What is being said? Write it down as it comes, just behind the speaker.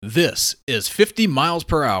This is 50 miles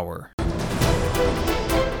per hour.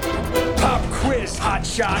 Pop quiz,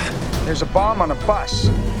 hotshot. There's a bomb on a bus.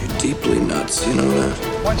 You're deeply nuts, you know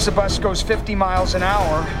that? Once the bus goes 50 miles an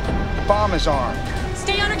hour, the bomb is armed.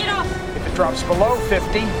 Stay on or get off. If it drops below 50,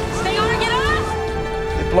 Stay on or get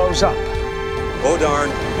off. it blows up. Oh, darn.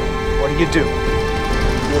 What do you do?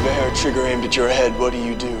 You have a hair trigger aimed at your head. What do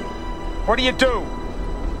you do? What do you do?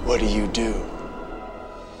 What do you do?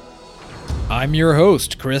 I'm your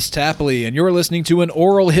host, Chris Tapley, and you're listening to an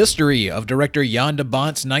oral history of director Jan de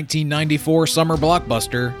Bont's 1994 summer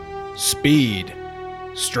blockbuster, Speed.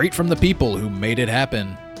 Straight from the people who made it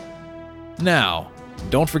happen. Now,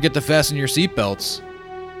 don't forget to fasten your seatbelts.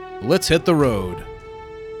 Let's hit the road.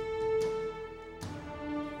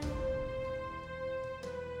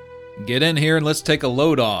 Get in here and let's take a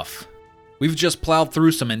load off. We've just plowed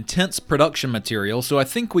through some intense production material, so I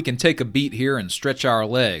think we can take a beat here and stretch our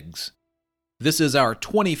legs. This is our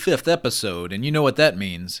 25th episode, and you know what that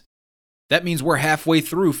means. That means we're halfway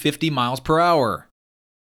through 50 miles per hour.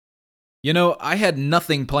 You know, I had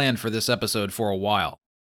nothing planned for this episode for a while.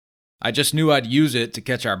 I just knew I'd use it to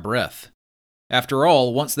catch our breath. After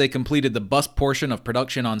all, once they completed the bus portion of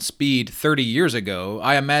production on Speed 30 years ago,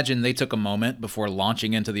 I imagine they took a moment before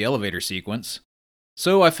launching into the elevator sequence.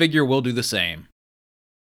 So I figure we'll do the same.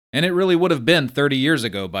 And it really would have been 30 years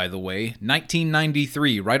ago, by the way,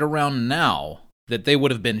 1993, right around now, that they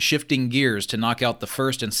would have been shifting gears to knock out the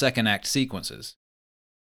first and second act sequences.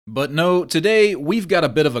 But no, today we've got a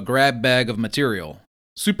bit of a grab bag of material.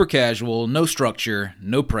 Super casual, no structure,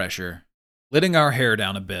 no pressure. Letting our hair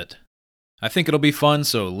down a bit. I think it'll be fun,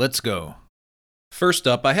 so let's go. First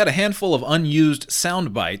up, I had a handful of unused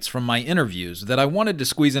sound bites from my interviews that I wanted to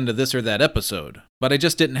squeeze into this or that episode, but I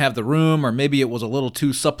just didn't have the room, or maybe it was a little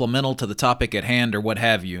too supplemental to the topic at hand or what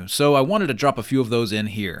have you, so I wanted to drop a few of those in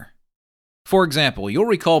here. For example, you'll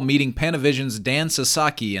recall meeting Panavision's Dan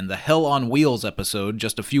Sasaki in the Hell on Wheels episode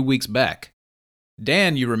just a few weeks back.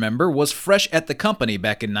 Dan, you remember, was fresh at the company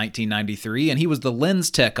back in 1993, and he was the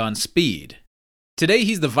lens tech on Speed. Today,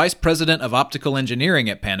 he's the vice president of optical engineering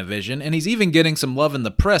at Panavision, and he's even getting some love in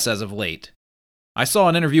the press as of late. I saw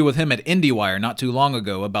an interview with him at IndieWire not too long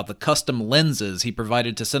ago about the custom lenses he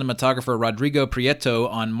provided to cinematographer Rodrigo Prieto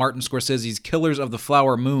on Martin Scorsese's Killers of the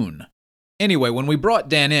Flower Moon. Anyway, when we brought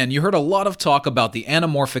Dan in, you heard a lot of talk about the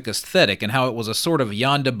anamorphic aesthetic and how it was a sort of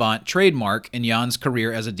Jan de Bont trademark in Jan's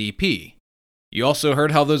career as a DP. You also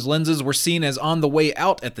heard how those lenses were seen as on the way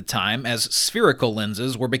out at the time, as spherical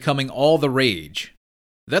lenses were becoming all the rage.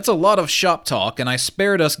 That's a lot of shop talk, and I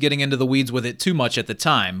spared us getting into the weeds with it too much at the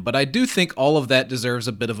time, but I do think all of that deserves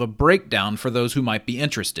a bit of a breakdown for those who might be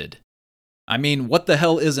interested. I mean, what the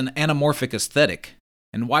hell is an anamorphic aesthetic?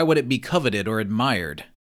 And why would it be coveted or admired?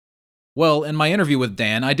 Well, in my interview with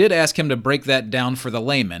Dan, I did ask him to break that down for the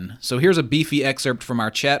layman, so here's a beefy excerpt from our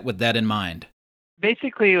chat with that in mind.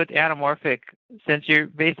 Basically, with anamorphic, since you're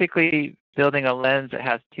basically building a lens that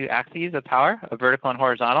has two axes of power, a vertical and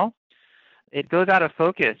horizontal, it goes out of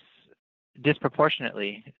focus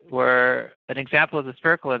disproportionately. Where an example of the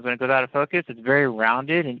spherical lens, when it goes out of focus, it's very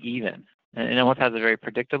rounded and even, and it almost has a very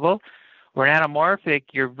predictable. Where an anamorphic,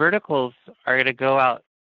 your verticals are going to go out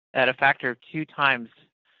at a factor of 2 times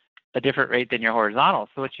a different rate than your horizontal.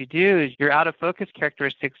 So what you do is your out of focus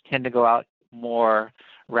characteristics tend to go out more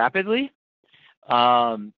rapidly.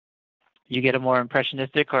 You get a more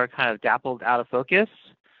impressionistic or kind of dappled out of focus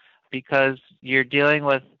because you're dealing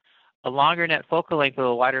with a longer net focal length with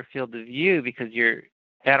a wider field of view, because your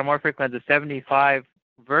anamorphic lens of 75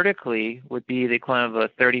 vertically would be the equivalent of a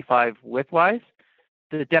 35 widthwise.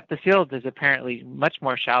 The depth of field is apparently much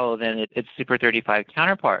more shallow than its Super 35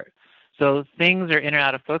 counterpart. So things are in and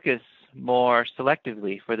out of focus more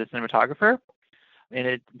selectively for the cinematographer.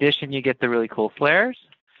 In addition, you get the really cool flares.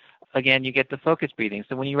 Again, you get the focus breathing.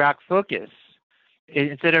 So when you rack focus,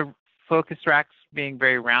 instead of focus racks being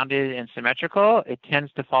very rounded and symmetrical, it tends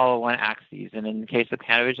to follow one axis. And in the case of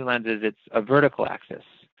Panavision lenses, it's a vertical axis.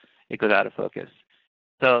 It goes out of focus.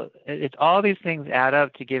 So it's all these things add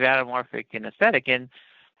up to give anamorphic an aesthetic. And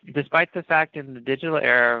despite the fact in the digital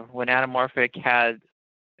era, when anamorphic had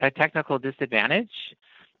a technical disadvantage,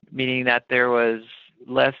 meaning that there was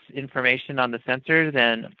less information on the sensor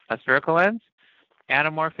than a spherical lens,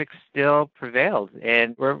 anamorphic still prevailed.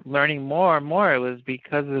 And we're learning more and more it was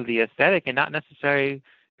because of the aesthetic and not necessarily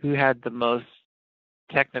who had the most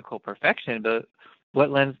technical perfection, but what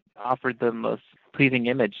lens offered the most pleasing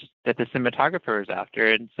image that the cinematographer is after.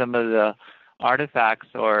 And some of the artifacts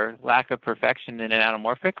or lack of perfection in an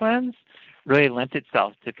anamorphic lens really lent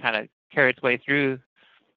itself to kind of carry its way through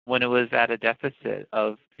when it was at a deficit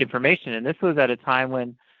of information. And this was at a time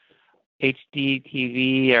when HD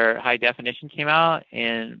TV or high definition came out,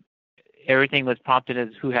 and everything was prompted as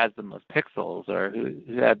who has the most pixels or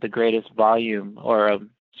who had the greatest volume or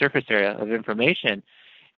surface area of information.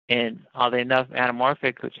 And oddly enough,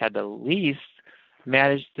 anamorphic, which had the least,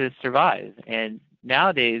 managed to survive. And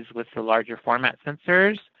nowadays, with the larger format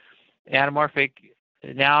sensors, anamorphic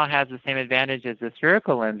now has the same advantage as the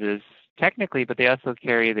spherical lenses, technically, but they also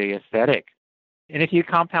carry the aesthetic. And if you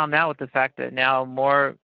compound that with the fact that now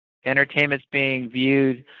more entertainment's being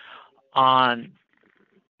viewed on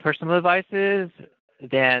personal devices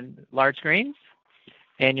than large screens,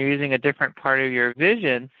 and you're using a different part of your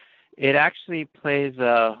vision, it actually plays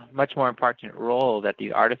a much more important role that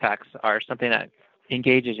the artifacts are something that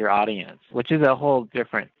engages your audience, which is a whole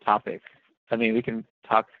different topic. I mean, we can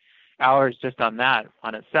talk hours just on that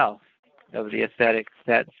on itself, of the aesthetics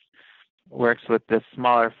that works with the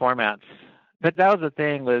smaller formats. But that was the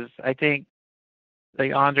thing, was I think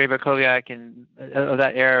like Andrei Barkowiak and of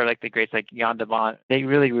that era, like the greats like Jan de Bont, they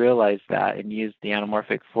really realized that and used the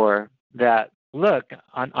anamorphic for that look,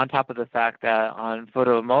 on top of the fact that on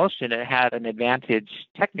photo emulsion it had an advantage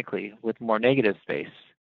technically with more negative space.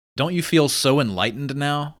 Don't you feel so enlightened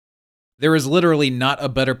now? There is literally not a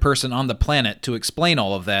better person on the planet to explain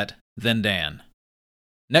all of that than Dan.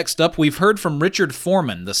 Next up, we've heard from Richard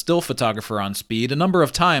Foreman, the still photographer on Speed, a number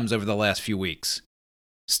of times over the last few weeks.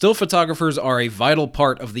 Still photographers are a vital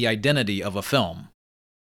part of the identity of a film.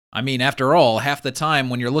 I mean, after all, half the time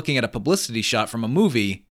when you're looking at a publicity shot from a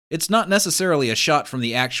movie, it's not necessarily a shot from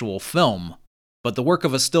the actual film, but the work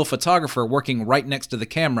of a still photographer working right next to the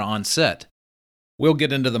camera on set. We'll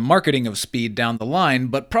get into the marketing of Speed down the line,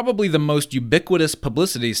 but probably the most ubiquitous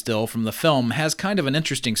publicity still from the film has kind of an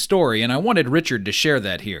interesting story, and I wanted Richard to share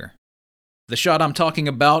that here. The shot I'm talking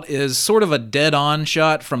about is sort of a dead-on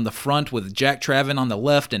shot from the front with Jack Traven on the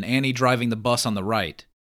left and Annie driving the bus on the right.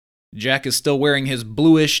 Jack is still wearing his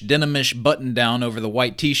bluish, denimish button-down over the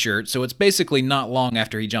white t-shirt, so it's basically not long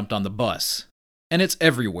after he jumped on the bus. And it's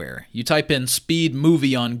everywhere. You type in Speed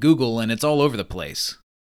Movie on Google and it's all over the place.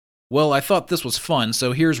 Well, I thought this was fun,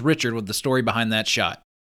 so here's Richard with the story behind that shot.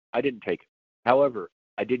 I didn't take it. However,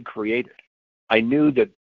 I did create it. I knew that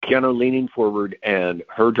Keanu leaning forward and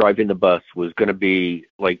her driving the bus was going to be,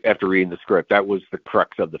 like, after reading the script, that was the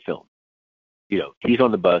crux of the film. You know, he's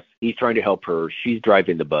on the bus, he's trying to help her, she's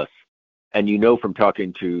driving the bus. And you know from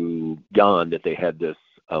talking to Jan that they had this,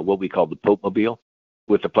 what we call the Pope Mobile,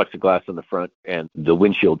 with the plexiglass on the front and the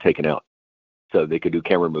windshield taken out. So they could do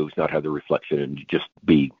camera moves, not have the reflection, and just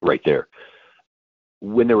be right there.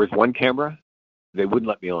 When there was one camera, they wouldn't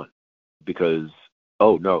let me on because,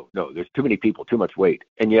 oh, no, there's too many people, too much weight.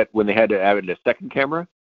 And yet when they had to add a second camera,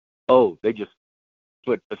 they just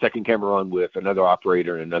put a second camera on with another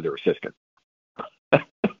operator and another assistant.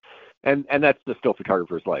 And that's the still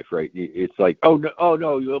photographer's life, right? It's like, oh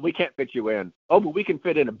no, we can't fit you in. Oh, but we can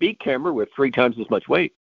fit in a beat camera with 3 times as much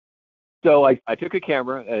weight. So I took a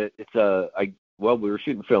camera. We were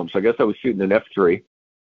shooting film, so I guess I was shooting an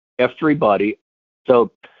F3 body.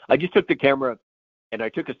 So I just took the camera and I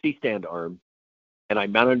took a C-stand arm and I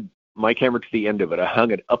mounted my camera to the end of it. I hung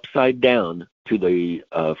it upside down to the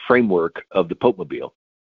framework of the Pope Mobile.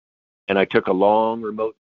 And I took a long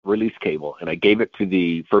remote release cable and I gave it to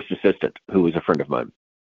the first assistant, who was a friend of mine.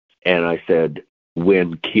 And I said,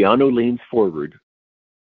 when Keanu leans forward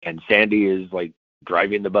and Sandy is like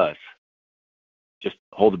driving the bus, just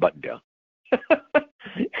hold the button down.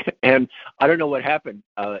 And I don't know what happened,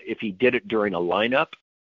 if he did it during a lineup,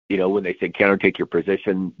 you know, when they said, Keanu, take your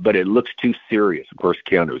position, but it looks too serious. Of course,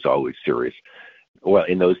 Keanu is always serious. Well,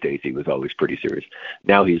 in those days, he was always pretty serious.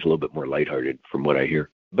 Now he's a little bit more lighthearted from what I hear.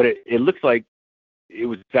 But it looks like it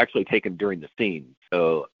was actually taken during the scene.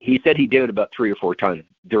 So he said he did it about 3 or 4 times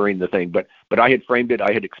during the thing, but I had framed it,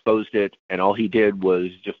 I had exposed it, and all he did was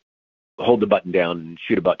just hold the button down and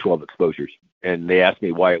shoot about 12 exposures. And they asked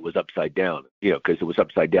me why it was upside down, you know, because it was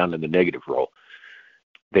upside down in the negative roll.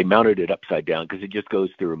 They mounted it upside down because it just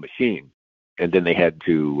goes through a machine. And then they had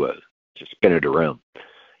to just spin it around.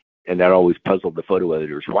 And that always puzzled the photo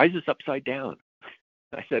editors. Why is this upside down?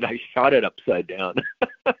 I said, I shot it upside down.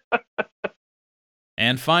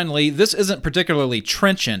 And finally, this isn't particularly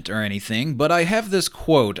trenchant or anything, but I have this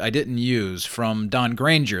quote I didn't use from Don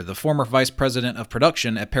Granger, the former vice president of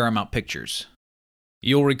production at Paramount Pictures.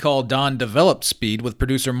 You'll recall Don developed Speed with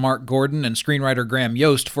producer Mark Gordon and screenwriter Graham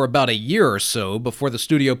Yost for about a year or so before the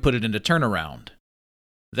studio put it into turnaround.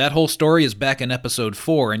 That whole story is back in episode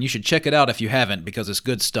 4, and you should check it out if you haven't because it's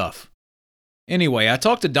good stuff. Anyway, I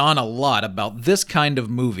talked to Don a lot about this kind of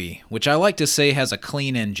movie, which I like to say has a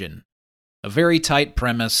clean engine. A very tight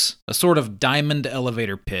premise, a sort of diamond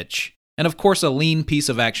elevator pitch, and of course a lean piece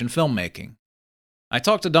of action filmmaking. I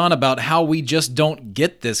talked to Don about how we just don't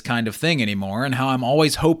get this kind of thing anymore and how I'm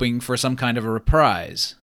always hoping for some kind of a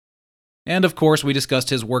reprise. And of course we discussed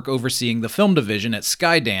his work overseeing the film division at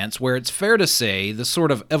Skydance, where it's fair to say the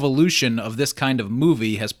sort of evolution of this kind of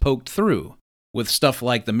movie has poked through, with stuff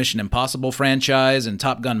like the Mission Impossible franchise and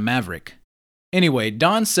Top Gun Maverick. Anyway,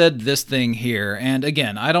 Don said this thing here, and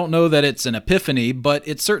again, I don't know that it's an epiphany, but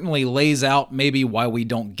it certainly lays out maybe why we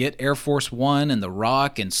don't get Air Force One and The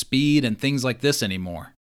Rock and Speed and things like this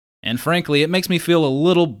anymore. And frankly, it makes me feel a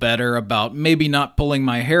little better about maybe not pulling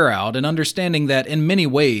my hair out and understanding that in many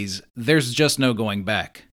ways, there's just no going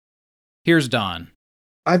back. Here's Don.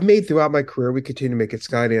 I've made throughout my career, we continue to make at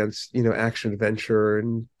Skydance, action adventure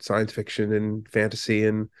and science fiction and fantasy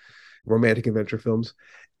and romantic adventure films.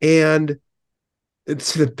 And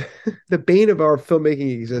it's the bane of our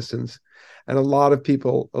filmmaking existence, and a lot of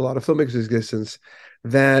filmmakers' existence,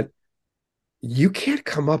 that you can't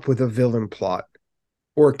come up with a villain plot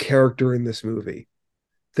or a character in this movie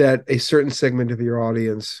that a certain segment of your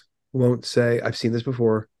audience won't say, I've seen this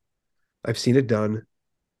before, I've seen it done,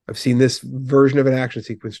 I've seen this version of an action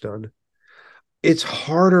sequence done. It's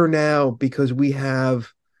harder now because we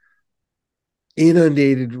have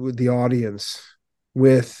inundated with the audience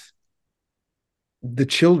with the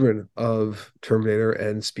children of Terminator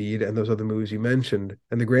and Speed and those other movies you mentioned,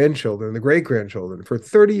 and the grandchildren and the great-grandchildren for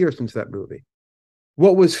 30 years since that movie.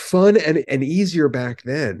 What was fun and easier back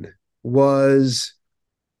then was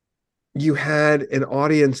you had an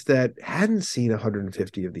audience that hadn't seen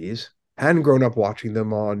 150 of these, hadn't grown up watching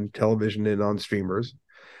them on television and on streamers,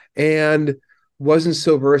 and wasn't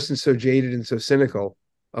so versed and so jaded and so cynical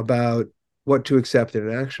about what to accept in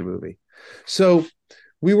an action movie. So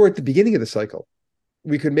we were at the beginning of the cycle.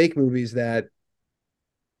 We could make movies that,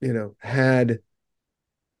 had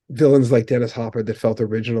villains like Dennis Hopper that felt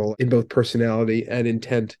original in both personality and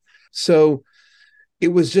intent. So it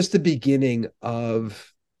was just the beginning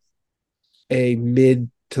of a mid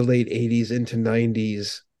to late 80s into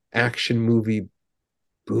 90s action movie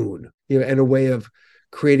boon, and a way of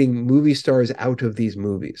creating movie stars out of these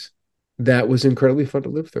movies that was incredibly fun to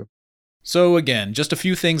live through. So again, just a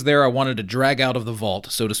few things there I wanted to drag out of the vault,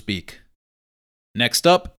 so to speak. Next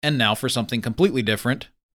up, and now for something completely different,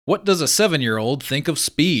 what does a 7-year-old think of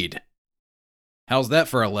Speed? How's that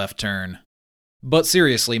for a left turn? But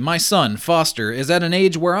seriously, my son, Foster, is at an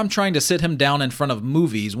age where I'm trying to sit him down in front of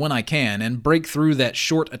movies when I can and break through that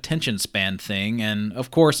short attention span thing and,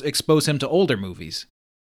 of course, expose him to older movies.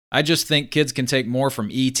 I just think kids can take more from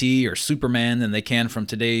E.T. or Superman than they can from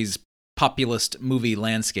today's populist movie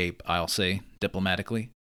landscape, I'll say, diplomatically.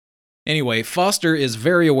 Anyway, Foster is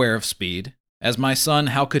very aware of Speed. As my son,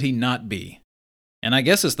 how could he not be? And I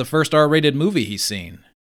guess it's the first R-rated movie he's seen.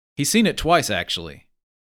 He's seen it twice, actually.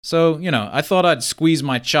 So, I thought I'd squeeze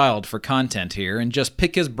my child for content here and just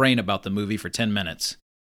pick his brain about the movie for 10 minutes.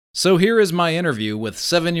 So here is my interview with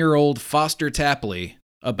 7-year-old Foster Tapley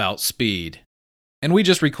about Speed. And we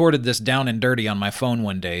just recorded this down and dirty on my phone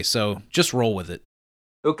one day, so just roll with it.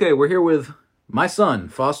 Okay, we're here with my son,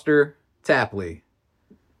 Foster Tapley.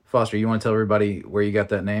 Foster, you want to tell everybody where you got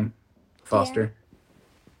that name? Foster?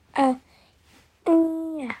 Yeah.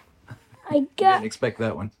 I didn't expect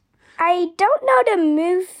that one. I don't know the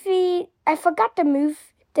movie. I forgot the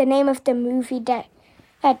name of the movie that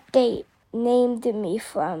they named me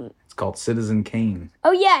from. It's called Citizen Kane.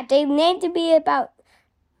 Oh yeah, they named me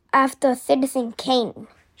after Citizen Kane.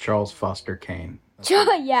 Charles Foster Kane.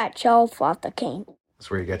 Charles Foster Kane. That's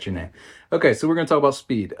where you got your name. Okay, so we're going to talk about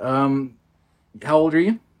Speed. How old are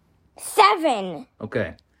you? 7.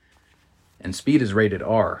 Okay. And Speed is rated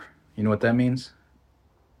R. You know what that means?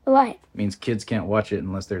 What? It means kids can't watch it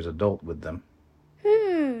unless there's an adult with them.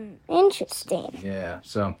 Interesting. Yeah,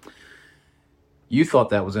 so you thought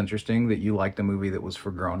that was interesting, that you liked a movie that was for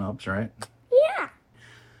grown-ups, right?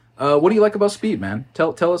 Yeah. What do you like about Speed, man?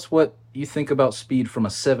 Tell us what you think about Speed from a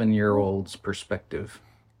 7-year-old's perspective.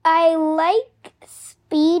 I like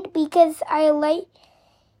Speed because I like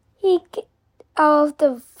all of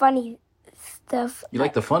the funny stuff. You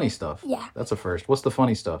like the funny stuff? Yeah. That's a first. What's the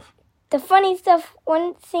funny stuff? The funny stuff,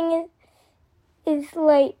 one thing is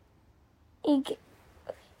like,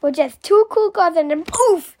 we're just 2 cool guys and then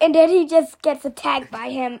poof, and then he just gets attacked by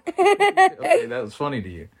him. Okay, that was funny to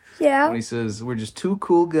you. Yeah. When he says, we're just 2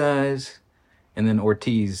 cool guys, and then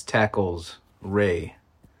Ortiz tackles Ray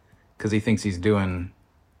because he thinks he's doing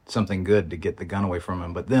something good to get the gun away from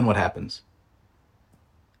him. But then what happens?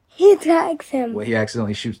 He attacks him. Well, he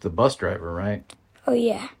accidentally shoots the bus driver, right? Oh,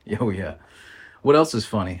 yeah. Oh, yeah. What else is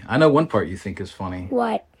funny? I know one part you think is funny.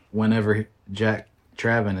 What? Whenever Jack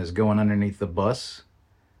Traven is going underneath the bus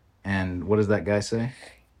And what does that guy say?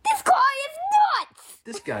 This car is nuts!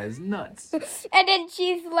 This guy is nuts. And then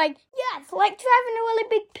she's like, yeah, it's like driving a really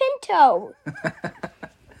big Pinto.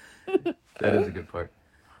 That is a good part.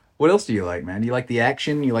 What else do you like, man? You like the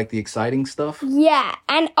action? You like the exciting stuff? Yeah,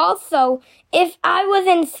 and also, if I was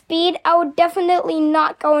in Speed, I would definitely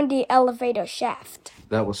not go in the elevator shaft.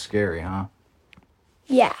 That was scary, huh?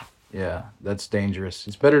 Yeah. Yeah, that's dangerous.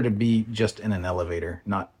 It's better to be just in an elevator,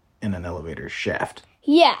 not in an elevator shaft.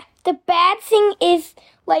 Yeah, the bad thing is,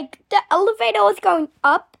 like, the elevator was going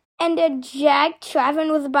up, and the Jag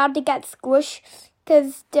Travin was about to get squished,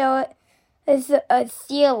 because there is a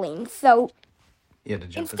ceiling, so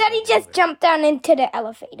instead he just jumped down into the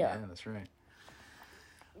elevator. Yeah, that's right.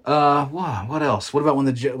 What else? What about when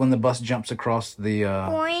the bus jumps across the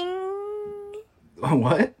Boing.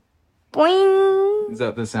 What? Boing. Is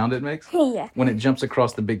that the sound it makes? Yeah. When it jumps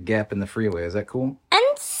across the big gap in the freeway, is that cool?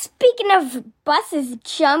 And speaking of buses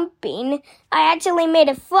jumping, I actually made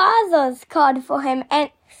a Father's card for him,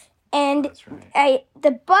 and That's right.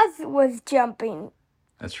 the bus was jumping.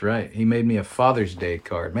 That's right. He made me a Father's Day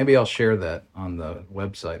card. Maybe I'll share that on the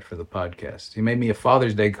website for the podcast. He made me a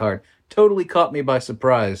Father's Day card. Totally caught me by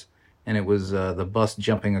surprise. And it was the bus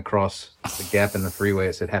jumping across the gap in the freeway.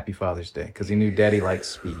 It said Happy Father's Day because he knew Daddy likes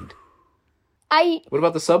speed. What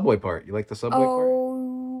about the subway part? You like the subway part?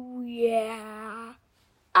 Oh, yeah.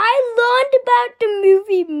 I learned about the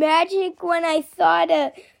movie Magic when I saw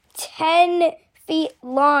the 10 feet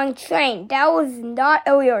long train. That was not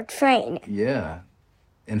a real train. Yeah.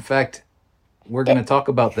 In fact, we're going to talk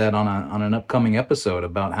about that on an upcoming episode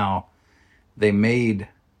about how they made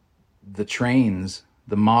the trains,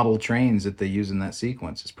 the model trains that they use in that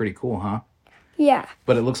sequence. It's pretty cool, huh? Yeah.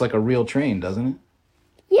 But it looks like a real train, doesn't it?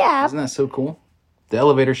 Yeah. Isn't that so cool? The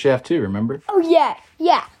elevator shaft too, remember? Oh, yeah.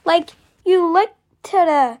 Yeah. Like, you look to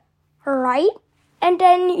the right, and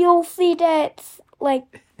then you'll see that,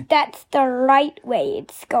 that's the right way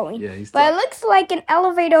it's going. Yeah, but it looks like an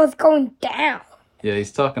elevator is going down. Yeah,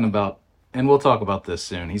 he's talking about, and we'll talk about this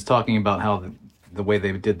soon. He's talking about how the way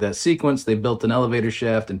they did that sequence, they built an elevator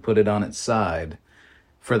shaft and put it on its side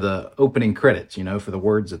for the opening credits, for the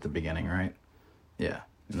words at the beginning, right? Yeah,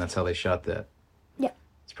 and that's how they shot that. Yeah.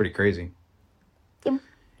 It's pretty crazy. Yep.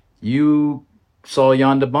 You saw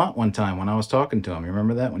Jan de Bont one time when I was talking to him. You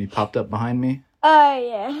remember that, when he popped up behind me? Oh,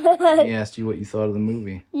 yeah. He asked you what you thought of the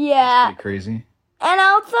movie. Yeah. Pretty crazy. And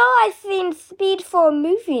also, I've seen Speed for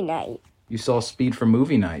movie night. You saw Speed for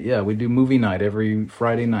movie night. Yeah, we do movie night every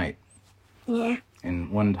Friday night. Yeah. And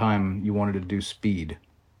one time you wanted to do Speed.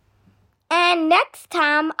 And next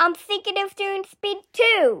time, I'm thinking of doing Speed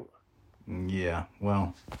 2. Yeah,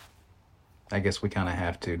 well, I guess we kind of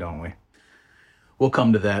have to, don't we? We'll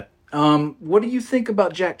come to that. What do you think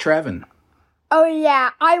about Jack Travin? Oh,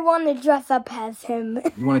 yeah, I want to dress up as him.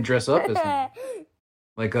 You want to dress up as him?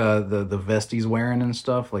 Like the vest he's wearing and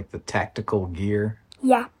stuff? Like the tactical gear?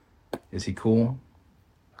 Yeah. Is he cool?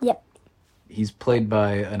 Yep. He's played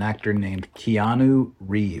by an actor named Keanu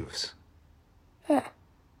Reeves. Huh.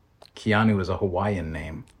 Keanu is a Hawaiian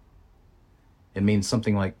name. It means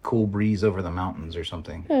something like cool breeze over the mountains or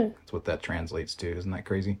something. That's what that translates to. Isn't that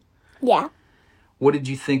crazy? Yeah. What did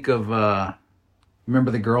you think of,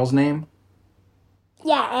 remember the girl's name?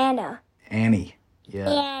 Yeah, Anna. Annie. Yeah.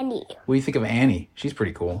 Annie. What do you think of Annie? She's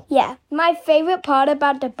pretty cool. Yeah. My favorite part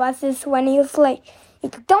about the bus is when he was like,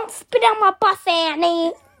 don't spit on my bus,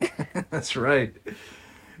 Annie. That's right.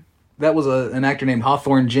 That was an actor named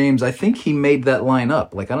Hawthorne James. I think he made that line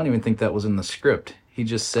up. Like, I don't even think that was in the script. He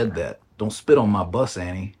just said that. Don't spit on my bus,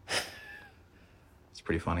 Annie. It's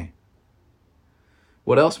pretty funny.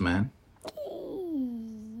 What else, man?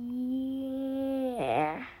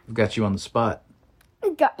 Yeah. I've got you on the spot.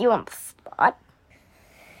 Got you on the spot.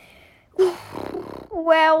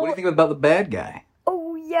 Well. What do you think about the bad guy?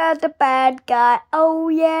 Oh, yeah, the bad guy. Oh,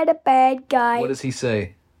 yeah, the bad guy. What does he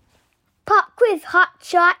say? Pop quiz, hot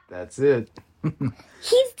shot. That's it.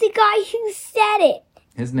 He's the guy who said it.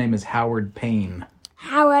 His name is Howard Payne.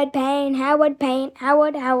 Howard Payne.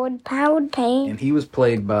 And he was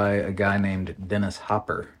played by a guy named Dennis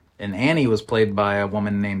Hopper. And Annie was played by a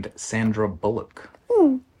woman named Sandra Bullock.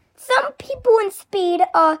 Some people in Speed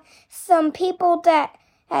are some people that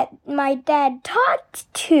my dad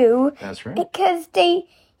talked to. That's right. Because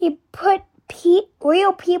you put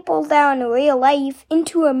real people down in real life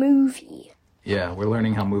into a movie. Yeah, we're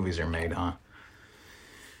learning how movies are made, huh?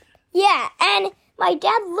 Yeah, and my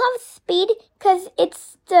dad loves Speed because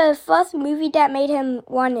it's the first movie that made him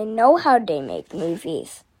want to know how they make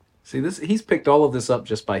movies. See, he's picked all of this up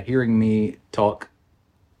just by hearing me talk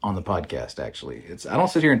on the podcast, actually. I don't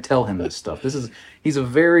sit here and tell him this stuff.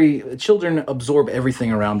 Children absorb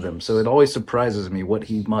everything around them, so it always surprises me what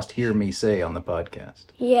he must hear me say on the podcast.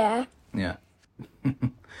 Yeah. Yeah.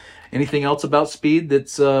 Anything else about speed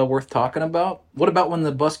that's worth talking about? What about when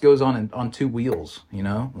the bus goes on two wheels,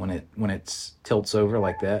 when it tilts over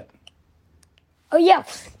like that? Oh, yeah.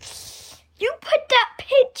 You put that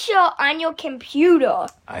picture on your computer.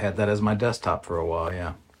 I had that as my desktop for a while,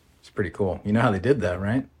 yeah. It's pretty cool. You know how they did that,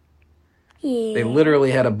 right? Yeah. They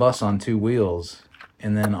literally had a bus on two wheels,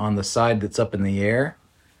 and then on the side that's up in the air,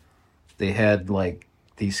 they had like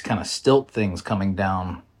these kind of stilt things coming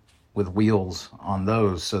down with wheels on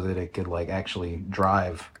those so that it could like actually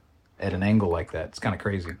drive at an angle like that. It's kind of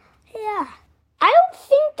crazy. Yeah.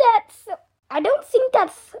 I don't think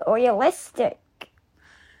that's realistic.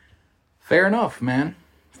 Fair enough, man.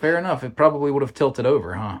 Fair enough. It probably would have tilted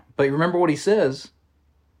over, huh? But you remember what he says?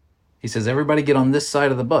 He says, everybody get on this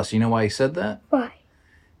side of the bus. You know why he said that? Why?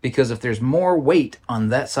 Because if there's more weight on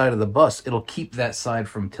that side of the bus, it'll keep that side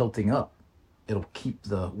from tilting up. It'll keep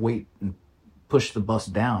the weight and push the bus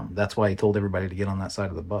down. That's why he told everybody to get on that side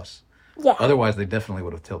of the bus. Yeah. Otherwise, they definitely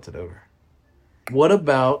would have tilted over. What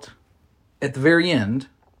about at the very end,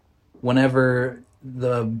 whenever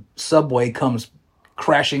the subway comes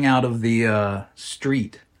crashing out of the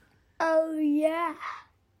street? Oh, yeah.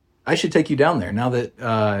 I should take you down there now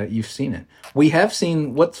that you've seen it. We have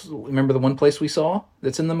seen, remember the one place we saw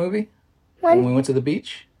that's in the movie? When we went to the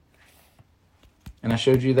beach? And I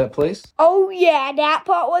showed you that place? Oh, yeah, that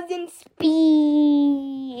part was in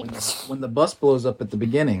Speed. When the bus blows up at the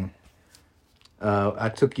beginning, I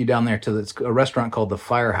took you down there to a restaurant called the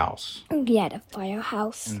Firehouse. Oh, yeah, the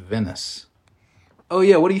Firehouse. In Venice. Oh,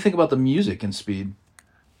 yeah, what do you think about the music in Speed?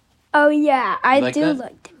 Oh, yeah, I like do that?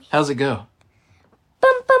 like the music. How's it go?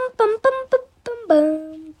 Bum, bum, bum, bum, bum, bum,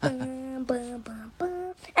 bum, bum, bum, bum,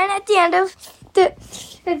 bum. And at the end of the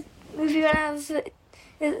movie,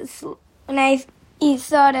 when I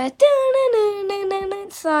saw the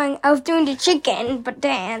song, I was doing the chicken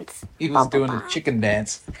dance. He was doing the chicken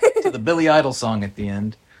dance to the Billy Idol song at the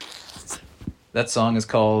end. That song is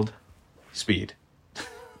called Speed.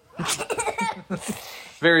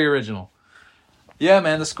 Very original. Yeah,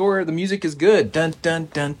 man, the music is good. Dun, dun,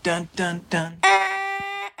 dun, dun, dun, dun.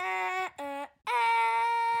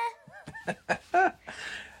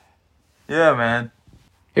 Yeah, man.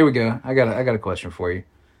 Here we go. I got a question for you.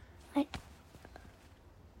 What?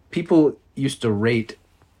 People used to rate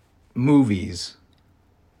movies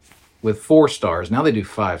with 4 stars. Now they do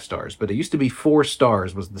 5 stars, but it used to be 4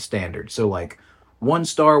 stars was the standard. So like 1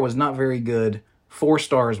 star was not very good, 4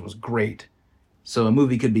 stars was great. So a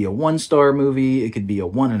movie could be a 1-star movie, it could be a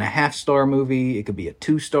 1.5-star movie, it could be a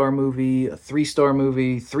 2-star movie, a 3-star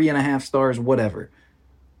movie, 3.5 stars, whatever.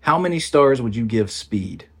 How many stars would you give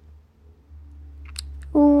Speed?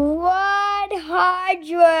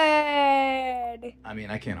 100. I mean,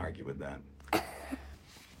 I can't argue with that.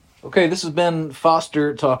 Okay, this has been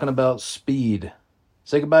Foster talking about Speed.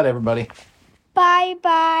 Say goodbye to everybody.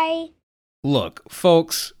 Bye-bye. Look,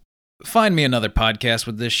 folks, find me another podcast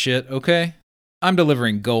with this shit, okay? I'm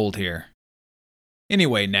delivering gold here.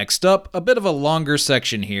 Anyway, next up, a bit of a longer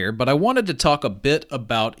section here, but I wanted to talk a bit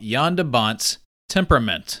about Jan de Bont's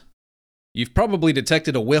temperament. You've probably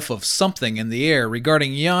detected a whiff of something in the air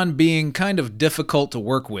regarding Jan being kind of difficult to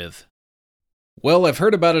work with. Well, I've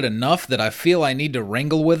heard about it enough that I feel I need to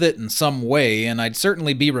wrangle with it in some way, and I'd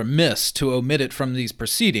certainly be remiss to omit it from these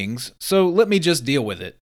proceedings, so let me just deal with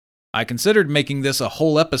it. I considered making this a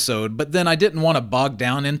whole episode, but then I didn't want to bog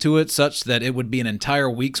down into it such that it would be an entire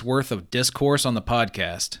week's worth of discourse on the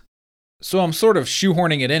podcast. So I'm sort of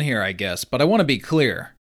shoehorning it in here, I guess, but I want to be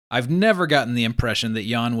clear. I've never gotten the impression that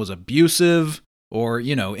Jan was abusive or,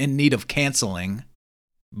 in need of canceling.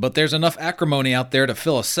 But there's enough acrimony out there to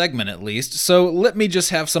fill a segment at least, so let me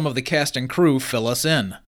just have some of the cast and crew fill us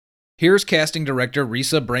in. Here's casting director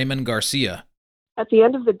Risa Brayman Garcia. At the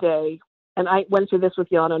end of the day, and I went through this with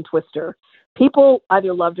Jan on Twister, people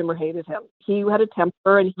either loved him or hated him. He had a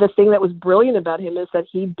temper, and the thing that was brilliant about him is that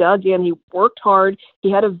he dug in, he worked hard, he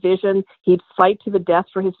had a vision, he'd fight to the death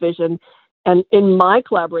for his vision. And in my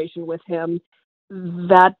collaboration with him,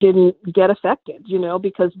 that didn't get affected,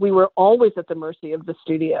 because we were always at the mercy of the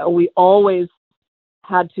studio. We always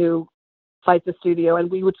had to fight the studio, and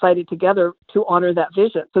we would fight it together to honor that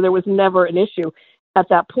vision. So there was never an issue at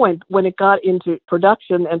that point. When it got into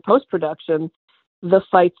production and post-production, the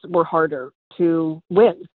fights were harder to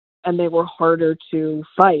win, and they were harder to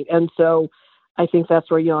fight. And so I think that's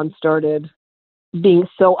where Jan started being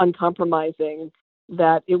so uncompromising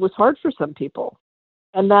that it was hard for some people.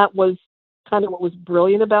 And that was kind of what was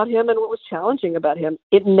brilliant about him and what was challenging about him.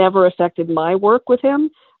 It never affected my work with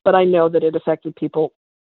him, but I know that it affected people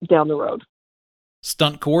down the road.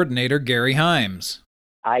 Stunt coordinator Gary Himes.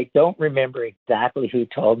 I don't remember exactly who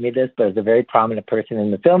told me this, but it was a very prominent person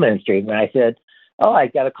in the film industry. When I said, oh, I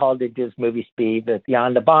got a call to do this movie Speed with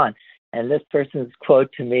Jan de Bont. And this person's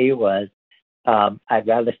quote to me was, I'd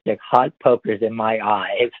rather stick hot pokers in my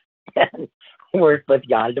eyes than work with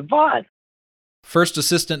Jan de Bont. First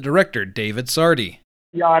assistant director David Sardi.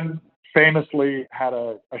 Jan famously had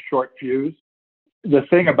a short fuse. The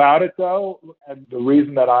thing about it, though, and the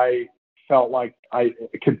reason that I felt like I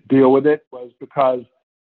could deal with it was because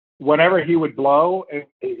whenever he would blow,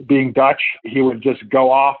 being Dutch, he would just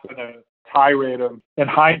go off in a tirade of, in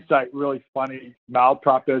hindsight, really funny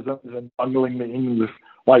malapropisms and bungling the English,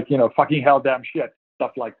 like, fucking hell, damn shit,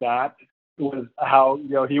 stuff like that. It was how,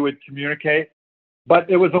 he would communicate. But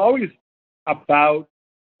it was always about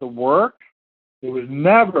the work. It was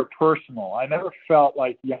never personal. I never felt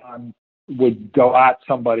like Jan would go at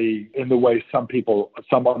somebody in the way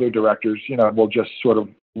some other directors, will just sort of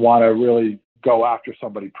want to really go after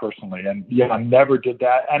somebody personally. And Jan never did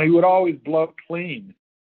that. And he would always blow clean.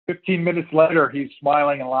 15 minutes later, he's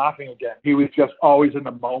smiling and laughing again. He was just always in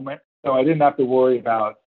the moment. So I didn't have to worry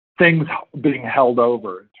about things being held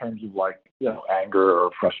over in terms of anger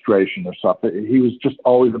or frustration or something. He was just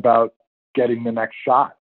always about getting the next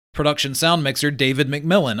shot. Production sound mixer David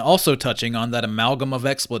McMillan also touching on that amalgam of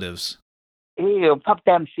expletives. Hey, fuck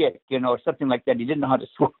damn shit, something like that. He didn't know how to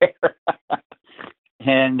swear.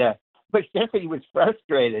 But definitely he was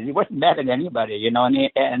frustrated. He wasn't mad at anybody,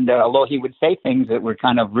 and although he would say things that were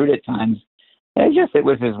kind of rude at times, it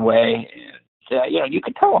was his way. You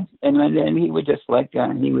could tell him. And then he would just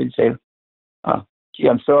he would say, oh, gee,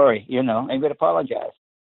 I'm sorry, and he would apologize.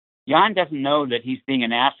 Jan doesn't know that he's being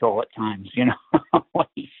an asshole at times, when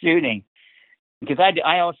he's shooting. Because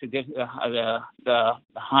I also did the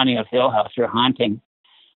Haunting of Hill House, or Haunting,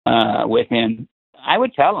 with him. I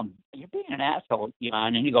would tell him, you're being an asshole,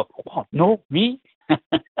 Jan. And he'd go, oh, no, me?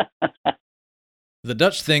 The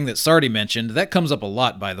Dutch thing that Sardi mentioned, that comes up a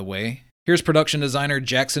lot, by the way. Here's production designer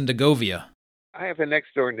Jackson DeGovia. I have a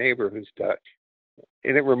next-door neighbor who's Dutch,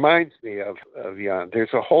 and it reminds me of Jan.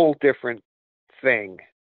 There's a whole different thing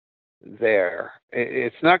there.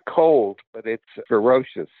 It's not cold, but it's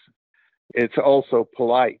ferocious. It's also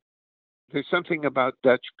polite. There's something about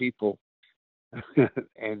Dutch people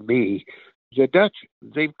and me. The Dutch,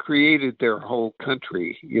 they've created their whole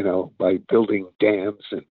country, by building dams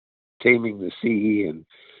and taming the sea and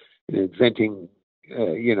inventing,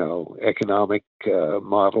 economic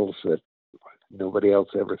models that nobody else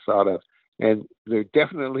ever thought of. And they're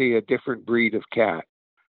definitely a different breed of cat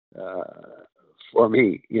for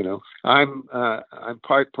me. I'm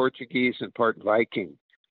part Portuguese and part Viking,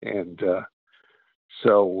 and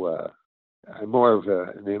so I'm more of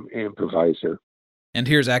an improviser. And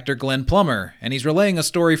here's actor Glenn Plummer, and he's relaying a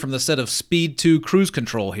story from the set of Speed 2 Cruise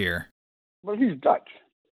Control here. But he's Dutch,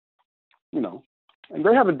 and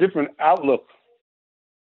they have a different outlook.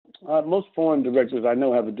 Most foreign directors I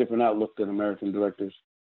know have a different outlook than American directors.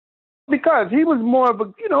 Because he was more of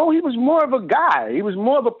a, he was more of a guy. He was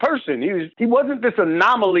more of a person. He wasn't this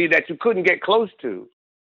anomaly that you couldn't get close to.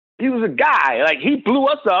 He was a guy. Like, he blew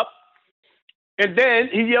us up. And then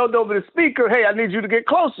he yelled over the speaker, hey, I need you to get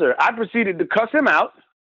closer. I proceeded to cuss him out.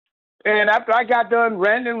 And after I got done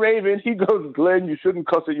ranting and raving, he goes, Glenn, you shouldn't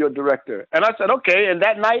cuss at your director. And I said, okay. And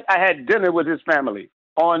that night I had dinner with his family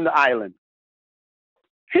on the island.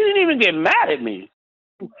 He didn't even get mad at me.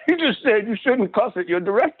 He just said, you shouldn't cuss at your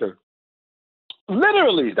director.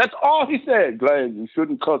 Literally, that's all he said. Glenn, you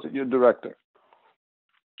shouldn't cuss at your director.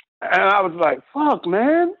 And I was like, fuck,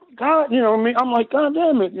 man. God, me. I'm like, God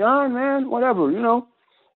damn it, Jan, man, whatever,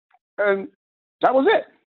 And that was it.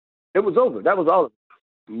 It was over. That was all.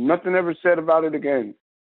 Nothing ever said about it again.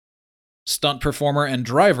 Stunt performer and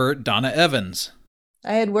driver Donna Evans.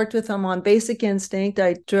 I had worked with him on Basic Instinct.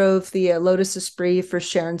 I drove the Lotus Esprit for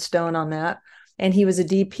Sharon Stone on that. And he was a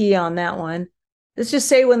DP on that one. Let's just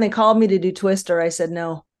say when they called me to do Twister, I said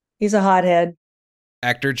no. He's a hothead.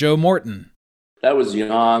 Actor Joe Morton. That was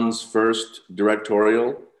Jan's first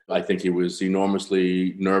directorial. I think he was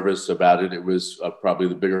enormously nervous about it. It was probably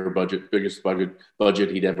the biggest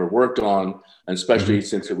budget he'd ever worked on, and especially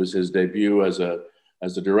since it was his debut as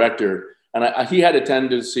a director. And he had a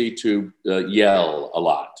tendency to yell a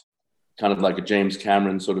lot, kind of like a James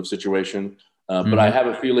Cameron sort of situation. But I have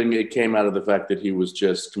a feeling it came out of the fact that he was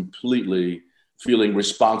just completely feeling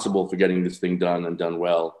responsible for getting this thing done and done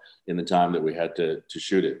well in the time that we had to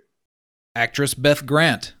shoot it. Actress Beth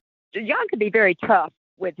Grant. Jan could be very tough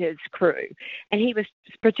with his crew. And he was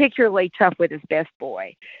particularly tough with his best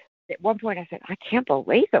boy. At one point I said, I can't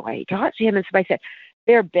believe the way he talks to him. And somebody said,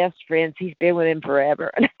 they're best friends. He's been with him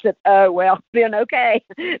forever. And I said, oh, well, then okay.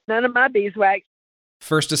 None of my beeswax.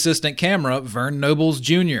 First assistant camera, Vern Nobles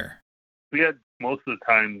Jr. We had most of the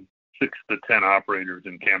time 6 to 10 operators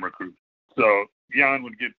in camera crews. So Jan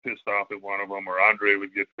would get pissed off at one of them, or Andre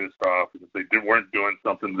would get pissed off if they weren't doing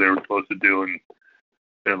something they were supposed to do, and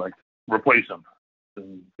they're like, replace them.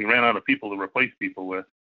 And we ran out of people to replace people with.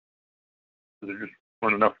 So there just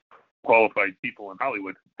weren't enough qualified people in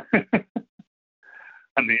Hollywood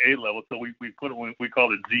on the A level. So we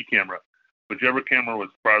called it Z camera. Whichever camera was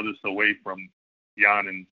farthest away from Jan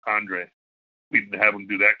and Andre, we'd have them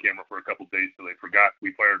do that camera for a couple of days till they forgot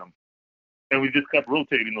we fired them. And we just kept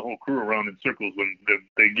rotating the whole crew around in circles. When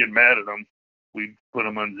they get mad at them, we'd put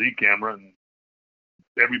them on Z camera, and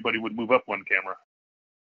everybody would move up one camera.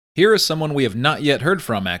 Here is someone we have not yet heard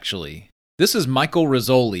from, actually. This is Michael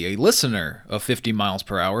Rizzoli, a listener of 50 miles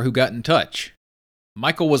per hour, who got in touch.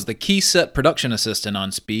 Michael was the key set production assistant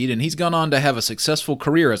on Speed, and he's gone on to have a successful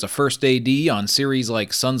career as a first AD on series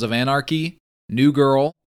like Sons of Anarchy, New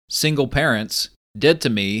Girl, Single Parents, Dead to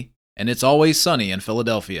Me, and It's Always Sunny in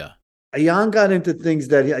Philadelphia. Jan got into things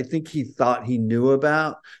that I think he thought he knew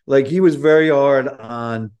about. Like, he was very hard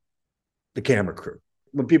on the camera crew.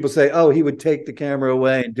 When people say, oh, he would take the camera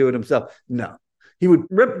away and do it himself. No, he would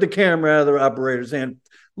rip the camera out of the operator's hand,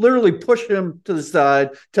 literally push him to the side,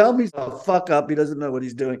 tell him he's a fuck up, he doesn't know what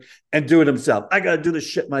he's doing, and do it himself. I got to do this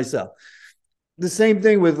shit myself. The same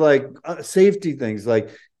thing with like safety things, like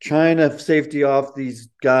trying to safety off these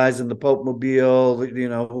guys in the Pope Mobile, you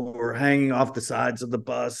know, who were hanging off the sides of the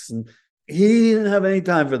bus. And he didn't have any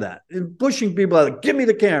time for that. And pushing people out, like, give me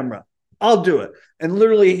the camera, I'll do it. And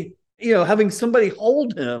literally, you know, having somebody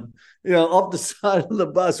hold him, you know, off the side of the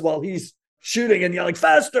bus while he's shooting and yelling,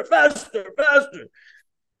 faster, faster, faster.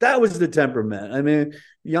 That was the temperament. I mean,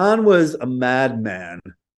 Jan was a madman.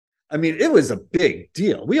 I mean, it was a big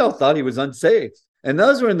deal. We all thought he was unsafe. And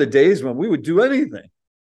those were in the days when we would do anything.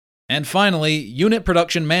 And finally, unit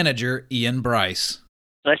production manager Ian Bryce.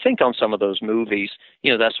 I think on some of those movies,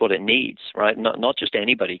 you know, that's what it needs, right? Not just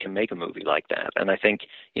anybody can make a movie like that. And I think,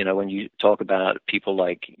 you know, when you talk about people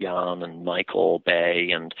like Jan and Michael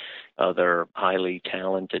Bay and other highly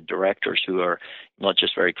talented directors who are not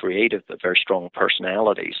just very creative, but very strong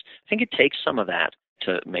personalities, I think it takes some of that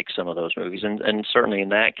to make some of those movies. And certainly in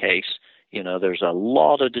that case, you know, there's a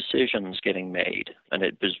lot of decisions getting made, and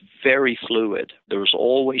it was very fluid. There was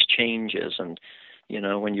always changes, and you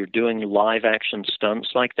know, when you're doing live action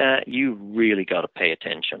stunts like that, you really got to pay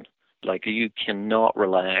attention. Like, you cannot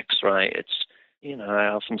relax, right? It's, you know, I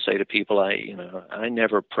often say to people, I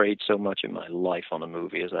never prayed so much in my life on a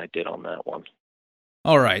movie as I did on that one.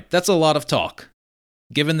 All right, that's a lot of talk.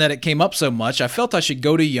 Given that it came up so much, I felt I should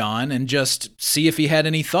go to Jan and just see if he had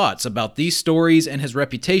any thoughts about these stories and his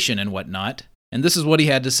reputation and whatnot. And this is what he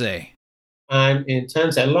had to say. I'm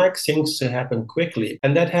intense. I like things to happen quickly,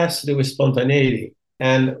 and that has to do with spontaneity.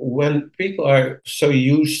 And when people are so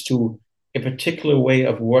used to a particular way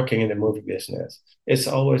of working in the movie business, it's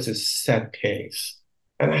always a set pace.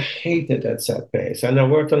 And I hated that set pace. And I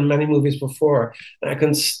worked on many movies before, and I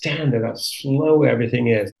couldn't stand it, how slow everything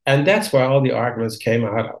is. And that's where all the arguments came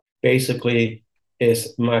out of. Basically,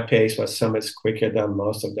 is my pace was so much quicker than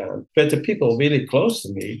most of them. But the people really close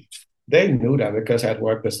to me, they knew that because I'd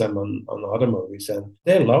worked with them on other movies. And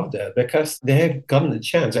they loved it because they had gotten a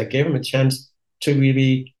chance. I gave them a chance to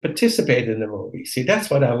really participate in the movie. See, that's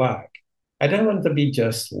what I like. I don't want to be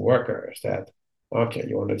just workers that, okay,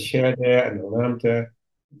 you want a chair there and a lamp there.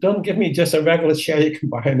 Don't give me just a regular chair you can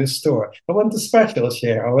buy in the store. I want the special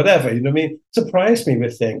chair or whatever, you know what I mean? Surprise me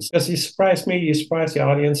with things. Because you surprise me, you surprise the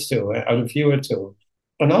audience too, or the viewer too.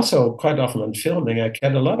 And also, quite often in filming, I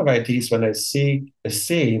get a lot of ideas when I see a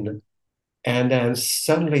scene, and then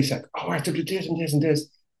suddenly it's like, oh, I have to do this and this and this.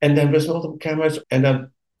 And then there's multiple cameras, and then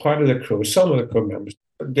part of the crew, some of the crew members,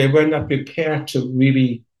 they were not prepared to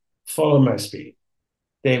really follow my speed.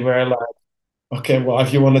 They were like, okay, well,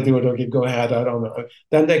 if you want to do it, okay, go ahead, I don't know.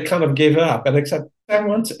 Then they kind of gave up. And except I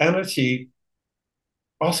want energy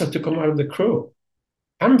also to come out of the crew.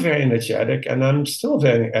 I'm very energetic, and I'm still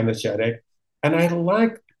very energetic. And I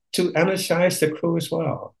like to energize the crew as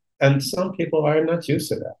well. And some people are not used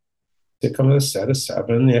to that. They come to the set at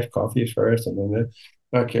 7, they have coffee first, and then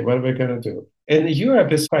okay, what are we going to do? In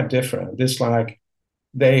Europe, it's quite different. It's like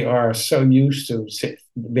they are so used to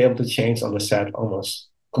be able to change on the set almost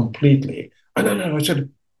completely. Oh, no, I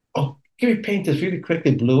should, can we paint this really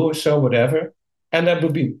quickly blue or so, whatever? And that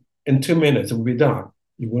would be, in 2 minutes, it would be done.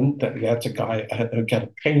 You wouldn't get a guy, get a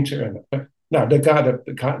painter, and Now,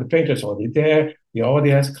 the painter's already there. He already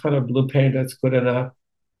has a kind of blue paint that's good enough.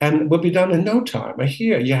 And will be done in no time.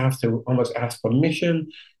 Here, you have to almost ask permission,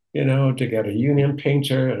 to get a union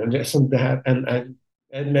painter and this and that. And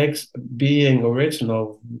it makes being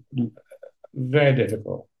original very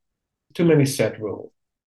difficult. Too many set rules.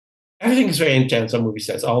 Everything is very intense on movie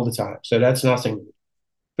sets all the time. So that's nothing.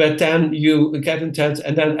 But then you get intense,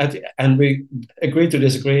 and then and we agree to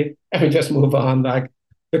disagree, and we just move on,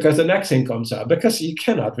 because the next thing comes up. Because you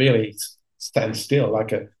cannot really stand still.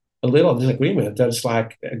 Like a little disagreement, that's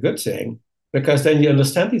like a good thing, because then you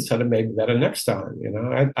understand each other maybe better next time.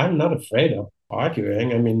 I'm not afraid of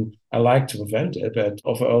arguing. I mean, I like to prevent it, but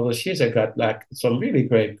over all those years, I got like some really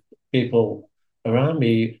great people around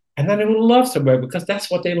me, and then I would love to work because that's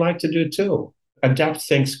what they like to do too. Adapt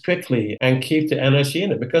things quickly and keep the energy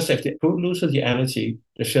in it. Because if the crew loses the energy,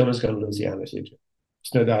 the film is going to lose the energy too.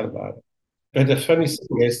 There's no doubt about it. But the funny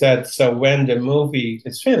thing is that so when the movie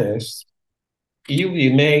is finished, you'll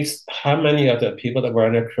be amazed how many of the people that were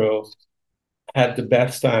in the crew had the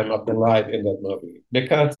best time of their life in that movie.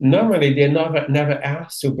 Because normally they never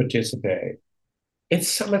asked to participate. It's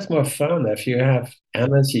so much more fun if you have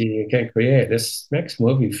energy you can create. This makes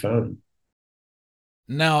movie fun.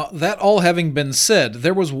 Now, that all having been said,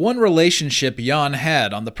 there was one relationship Jan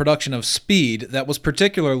had on the production of Speed that was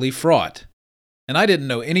particularly fraught. And I didn't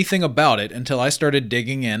know anything about it until I started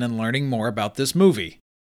digging in and learning more about this movie.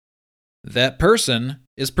 That person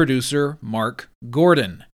is producer Mark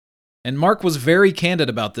Gordon. And Mark was very candid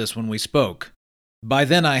about this when we spoke. By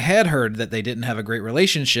then I had heard that they didn't have a great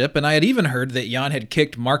relationship, and I had even heard that Jan had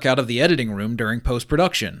kicked Mark out of the editing room during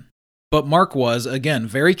post-production. But Mark was, again,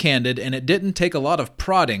 very candid, and it didn't take a lot of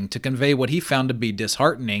prodding to convey what he found to be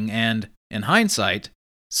disheartening and, in hindsight,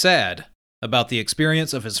 sad about the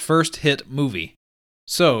experience of his first hit movie.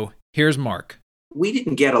 So, here's Mark. We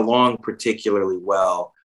didn't get along particularly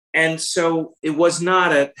well, and so it was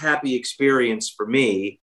not a happy experience for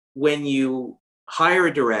me. When you hire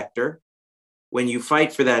a director, when you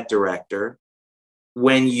fight for that director,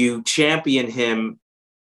 when you champion him,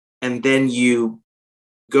 and then you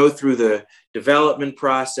go through the development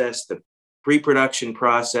process, the pre-production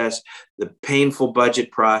process, the painful budget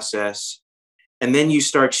process, and then you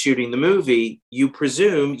start shooting the movie, you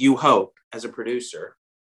presume, you hope, as a producer,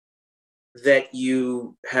 that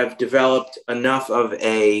you have developed enough of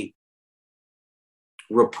a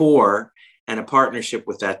rapport and a partnership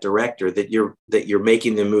with that director that you're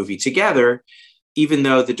making the movie together, even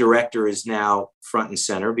though the director is now front and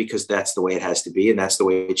center, because that's the way it has to be and that's the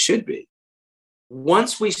way it should be.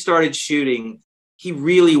 Once we started shooting, he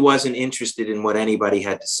really wasn't interested in what anybody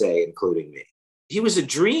had to say, including me. He was a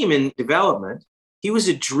dream in development. He was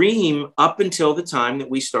a dream up until the time that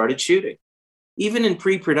we started shooting. Even in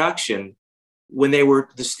pre-production, when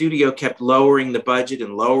the studio kept lowering the budget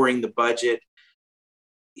and lowering the budget,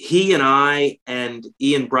 he and I and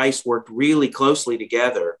Ian Bryce worked really closely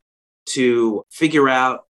together to figure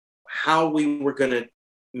out how we were going to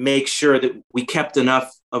make sure that we kept enough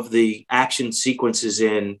of the action sequences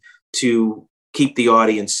in to keep the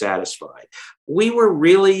audience satisfied. We were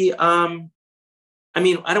really, I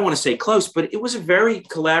don't want to say close, but it was a very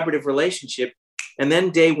collaborative relationship. And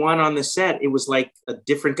then day one on the set, it was like a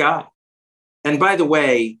different guy. And by the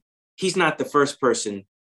way, he's not the first person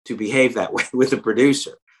to behave that way with a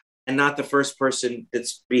producer, and not the first person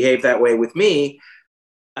that's behaved that way with me.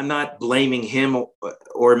 I'm not blaming him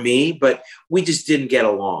or me, but we just didn't get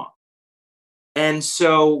along. And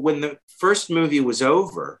so when the first movie was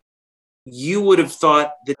over, you would have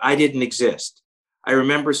thought that I didn't exist. I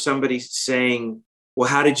remember somebody saying, well,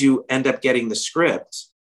 how did you end up getting the script?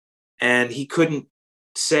 And he couldn't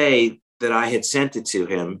say that I had sent it to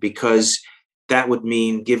him because that would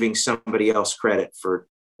mean giving somebody else credit for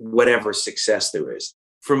whatever success there is.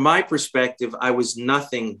 From my perspective, I was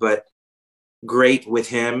nothing but great with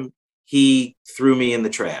him. He threw me in the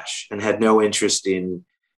trash and had no interest in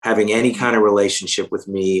having any kind of relationship with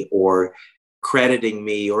me or crediting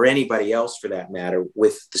me or anybody else for that matter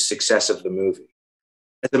with the success of the movie.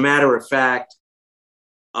 As a matter of fact,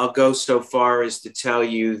 I'll go so far as to tell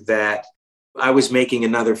you that I was making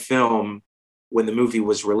another film when the movie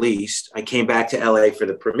was released. I came back to LA for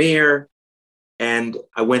the premiere, and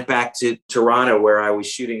I went back to Toronto where I was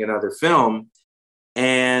shooting another film.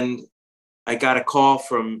 And I got a call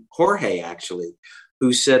from Jorge, actually,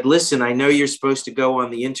 who said, listen, I know you're supposed to go on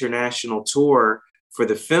the international tour for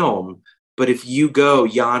the film, but if you go,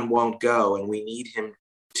 Jan won't go, and we need him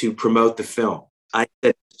to promote the film. I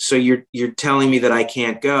said, so you're telling me that I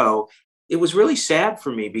can't go? It was really sad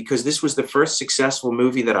for me because this was the first successful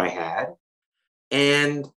movie that I had.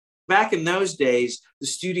 back in those days, the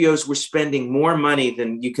studios were spending more money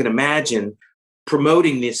than you can imagine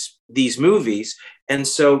promoting these movies. And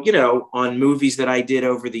so, on movies that I did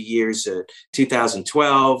over the years,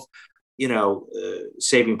 2012,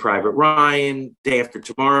 Saving Private Ryan, Day After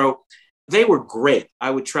Tomorrow, they were great.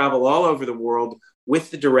 I would travel all over the world with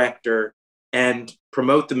the director and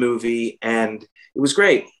promote the movie, and it was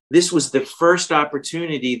great. This was the first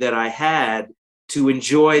opportunity that I had to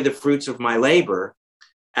enjoy the fruits of my labor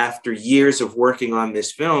after years of working on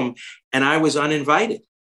this film, and I was uninvited.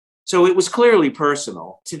 So it was clearly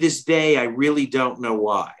personal. To this day, I really don't know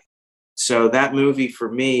why. So that movie, for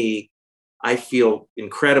me, I feel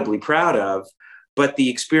incredibly proud of, but the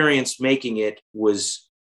experience making it was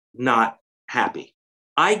not happy.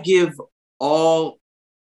 I give all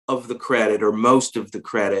of the credit, or most of the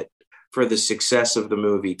credit, for the success of the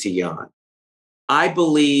movie to Jan. I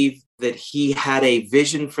believe that he had a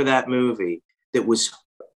vision for that movie that was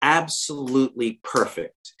absolutely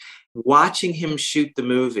perfect. Watching him shoot the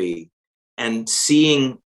movie and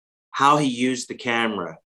seeing how he used the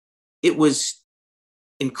camera, it was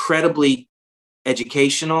incredibly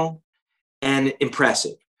educational and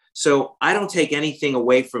impressive. So I don't take anything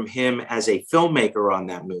away from him as a filmmaker on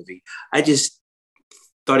that movie. I just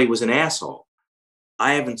thought he was an asshole.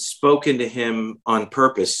 I haven't spoken to him on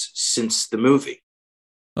purpose since the movie.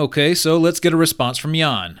 Okay, so let's get a response from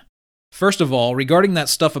Jan. First of all, regarding that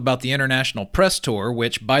stuff about the international press tour,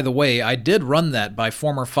 which, by the way, I did run that by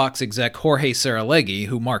former Fox exec Jorge Saralegui,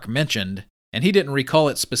 who Mark mentioned, and he didn't recall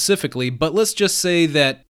it specifically, but let's just say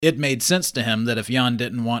that it made sense to him that if Jan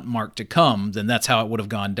didn't want Mark to come, then that's how it would have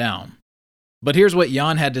gone down. But here's what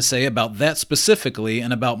Jan had to say about that specifically,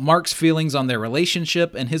 and about Mark's feelings on their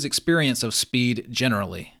relationship and his experience of Speed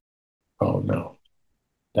generally. Oh, no.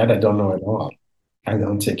 That I don't know at all. I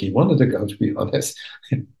don't think he wanted to go, to be honest.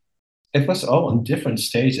 It was all on different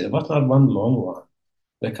stages. It was not one long one.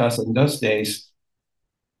 Because in those days,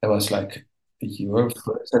 it was like Europe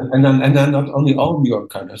first. And then not only all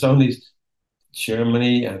Europe countries, only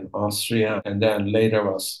Germany and Austria. And then later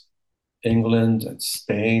was England and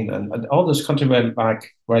Spain. And all those countries were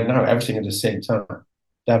like, right now, everything at the same time.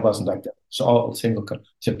 That wasn't like that. So all single countries.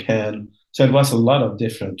 Japan. So it was a lot of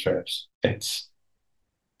different trips. It's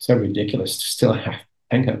so ridiculous to still have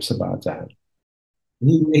hang-ups about that.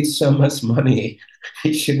 He made so much money.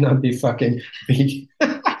 He should not be fucking be.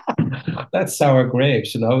 That's sour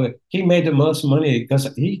grapes, He made the most money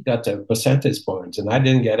because he got the percentage points and I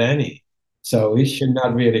didn't get any. So he should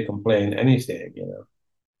not really complain anything,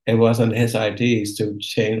 It wasn't his ideas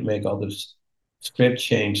to make all those script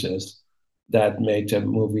changes that made the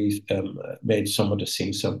movies, made some of the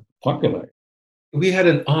scenes so popular. We had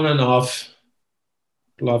an on and off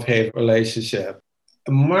love-hate relationship.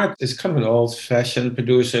 Mark is kind of an old-fashioned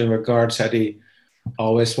producer in regards that he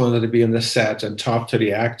always wanted to be on the set and talk to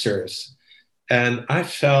the actors. And I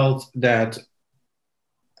felt that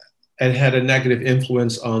it had a negative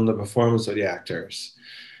influence on the performance of the actors.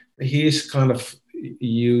 He's kind of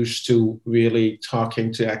used to really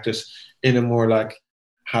talking to actors in a more like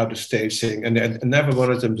how to stage thing, and never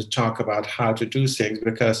wanted them to talk about how to do things,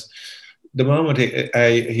 because the moment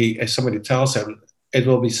somebody tells him, it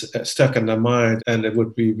will be stuck in their mind, and it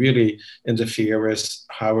would be really interfere with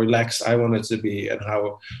how relaxed I wanted to be and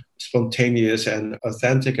how spontaneous and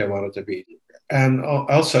authentic I wanted to be. And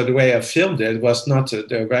also the way I filmed it was not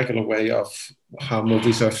the regular way of how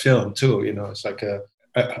movies are filmed too. It's like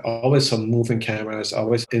always some moving cameras,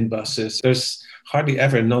 always in buses. There's hardly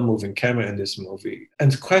ever a non-moving camera in this movie.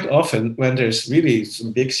 And quite often when there's really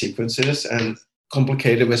some big sequences and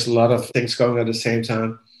complicated with a lot of things going at the same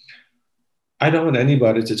time, I don't want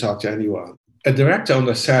anybody to talk to anyone. A director on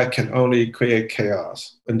the set can only create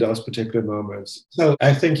chaos in those particular moments. So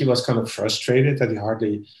I think he was kind of frustrated that he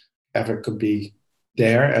hardly ever could be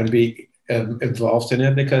there and be involved in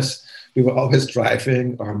it, because we were always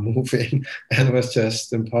driving or moving and it was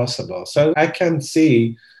just impossible. So I can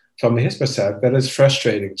see from his perspective that it's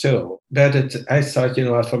frustrating too. But I thought,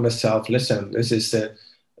 for myself, listen, this is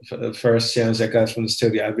the first chance I got from the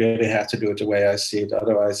studio. I really have to do it the way I see it.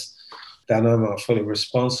 Otherwise, then I'm not fully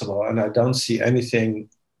responsible. And I don't see anything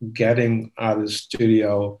getting out of the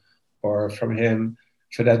studio or from him,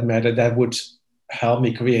 for that matter, that would help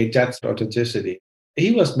me create that authenticity.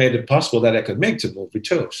 He made it possible that I could make the movie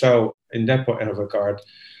too. So in that point of regard,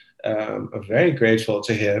 I'm very grateful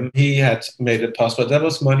to him. He had made it possible. There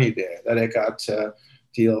was money there that I got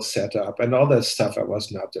deals set up, and all that stuff I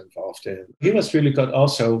was not involved in. He was really good.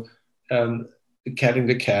 Also, getting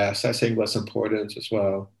the cast, I think, was important as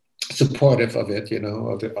well. Supportive of it,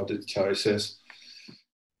 of the choices.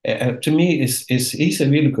 To me, he's a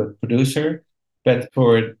really good producer, but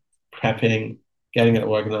for prepping, getting it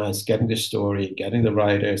organized, getting the story, getting the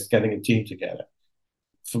writers, getting a team together.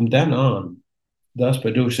 From then on, those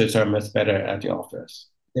producers are much better at the office.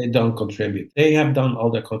 They don't contribute. They have done all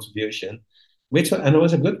their contribution, and it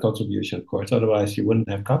was a good contribution, of course. Otherwise, you wouldn't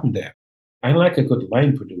have gotten there. I like a good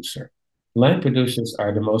line producer. Line producers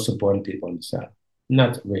are the most important people on the set,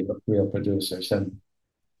 not real producers. And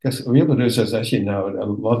because real producers, as you know, a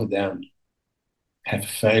lot of them have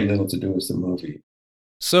very little to do with the movie.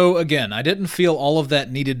 So again, I didn't feel all of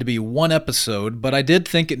that needed to be one episode, but I did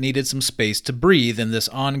think it needed some space to breathe in this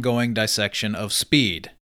ongoing dissection of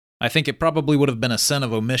Speed. I think it probably would have been a sin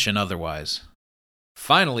of omission otherwise.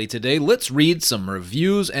 Finally today, let's read some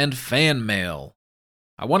reviews and fan mail.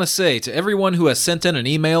 I want to say to everyone who has sent in an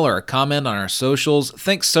email or a comment on our socials,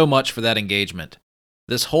 thanks so much for that engagement.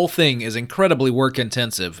 This whole thing is incredibly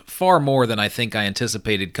work-intensive, far more than I think I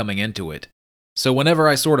anticipated coming into it. So whenever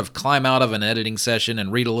I sort of climb out of an editing session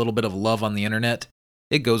and read a little bit of love on the internet,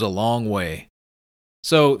 it goes a long way.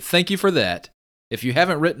 So thank you for that. If you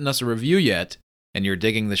haven't written us a review yet, and you're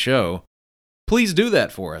digging the show, please do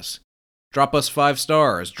that for us. Drop us 5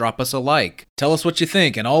 stars, drop us a like, tell us what you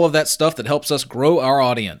think, and all of that stuff that helps us grow our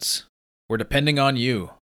audience. We're depending on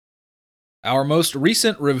you. Our most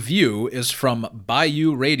recent review is from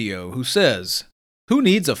Bayou Radio, who says, "Who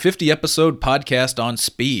needs a 50-episode podcast on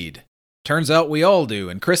speed? Turns out we all do,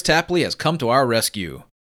 and Chris Tapley has come to our rescue.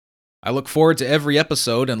 I look forward to every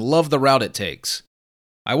episode and love the route it takes.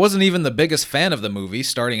 I wasn't even the biggest fan of the movie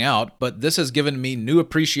starting out, but this has given me new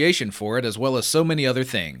appreciation for it as well as so many other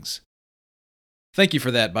things." Thank you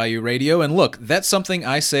for that, Bayou Radio, and look, that's something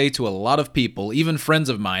I say to a lot of people, even friends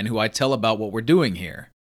of mine who I tell about what we're doing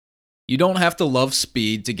here. You don't have to love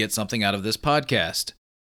speed to get something out of this podcast.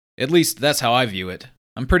 At least that's how I view it.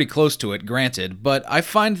 I'm pretty close to it, granted, but I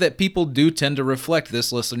find that people do tend to reflect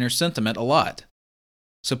this listener's sentiment a lot.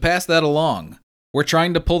 So pass that along. We're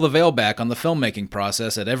trying to pull the veil back on the filmmaking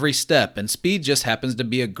process at every step, and Speed just happens to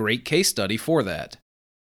be a great case study for that.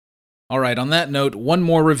 Alright, on that note, one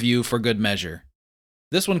more review for good measure.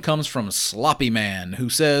 This one comes from Sloppy Man, who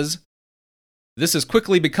says, "This has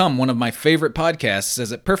quickly become one of my favorite podcasts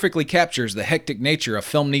as it perfectly captures the hectic nature a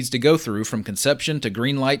film needs to go through from conception to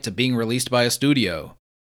green light to being released by a studio.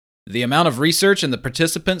 The amount of research and the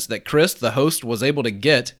participants that Chris, the host, was able to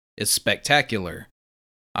get is spectacular.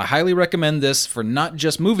 I highly recommend this for not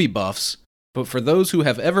just movie buffs, but for those who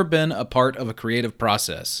have ever been a part of a creative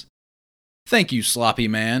process. Thank you, Sloppy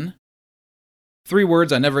Man." 3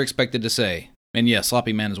 words I never expected to say. And yes,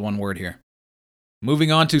 Sloppy Man is 1 word here. Moving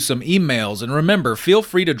on to some emails, and remember, feel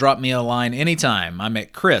free to drop me a line anytime. I'm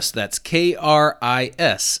at Chris, that's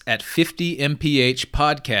KRIS, at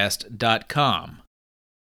 50mphpodcast.com.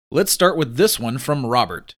 Let's start with this one from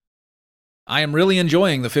Robert. "I am really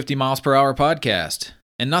enjoying the 50 miles per hour podcast.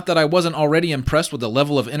 And not that I wasn't already impressed with the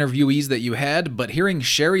level of interviewees that you had, but hearing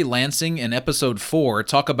Sherry Lansing in episode 4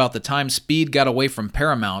 talk about the time Speed got away from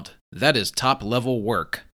Paramount, that is top-level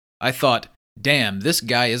work. I thought, damn, this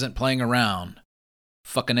guy isn't playing around.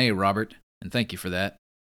 Fucking A, Robert, and thank you for that."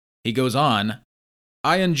 He goes on,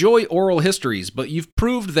 "I enjoy oral histories, but you've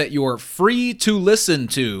proved that your free to listen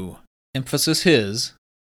to, emphasis his,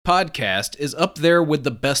 podcast is up there with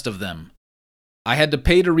the best of them. I had to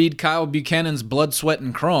pay to read Kyle Buchanan's Blood, Sweat,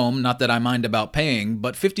 and Chrome, not that I mind about paying,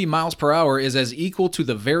 but 50 miles per hour is as equal to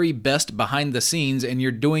the very best behind the scenes, and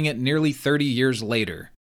you're doing it nearly 30 years later.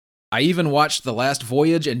 I even watched The Last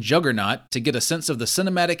Voyage and Juggernaut to get a sense of the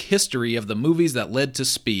cinematic history of the movies that led to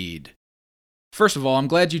Speed. First of all, I'm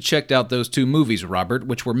glad you checked out those 2 movies, Robert,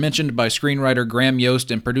 which were mentioned by screenwriter Graham Yost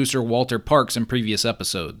and producer Walter Parks in previous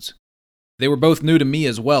episodes. They were both new to me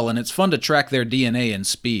as well, and it's fun to track their DNA in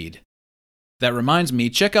Speed. That reminds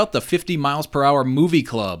me, check out the 50 miles per hour movie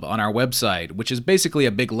club on our website, which is basically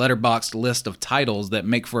a big letterboxed list of titles that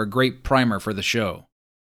make for a great primer for the show.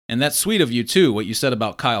 And that's sweet of you too, what you said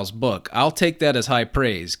about Kyle's book. I'll take that as high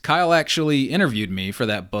praise. Kyle actually interviewed me for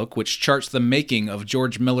that book, which charts the making of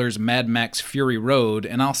George Miller's Mad Max Fury Road,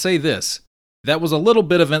 and I'll say this, that was a little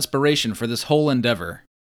bit of inspiration for this whole endeavor.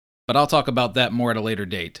 But I'll talk about that more at a later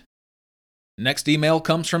date. Next email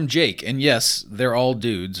comes from Jake, and yes, they're all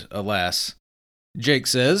dudes, alas. Jake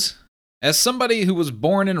says, "As somebody who was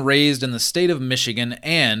born and raised in the state of Michigan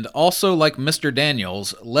and, also like Mr.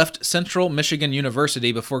 Daniels, left Central Michigan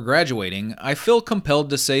University before graduating, I feel compelled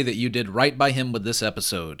to say that you did right by him with this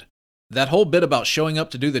episode. That whole bit about showing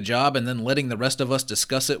up to do the job and then letting the rest of us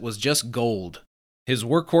discuss it was just gold. His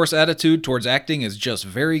workhorse attitude towards acting is just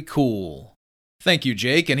very cool." Thank you,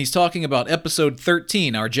 Jake, and he's talking about episode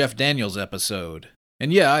 13, our Jeff Daniels episode.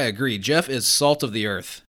 And yeah, I agree, Jeff is salt of the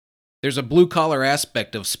earth. There's a blue-collar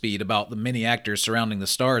aspect of Speed about the many actors surrounding the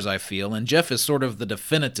stars, I feel, and Jeff is sort of the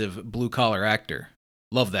definitive blue-collar actor.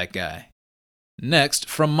 Love that guy. Next,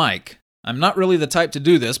 from Mike. I'm not really the type to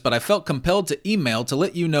do this, but I felt compelled to email to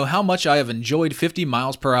let you know how much I have enjoyed 50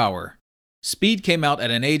 miles per hour. Speed came out at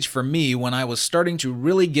an age for me when I was starting to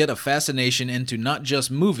really get a fascination into not just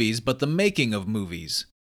movies, but the making of movies.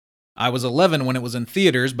 I was 11 when it was in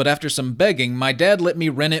theaters, but after some begging, my dad let me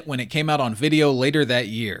rent it when it came out on video later that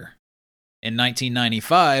year. In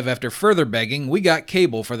 1995, after further begging, we got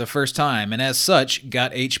cable for the first time, and as such,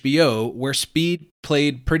 got HBO, where Speed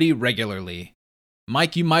played pretty regularly.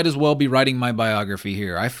 Mike, you might as well be writing my biography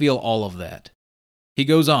here. I feel all of that. He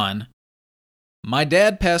goes on, my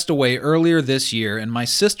dad passed away earlier this year, and my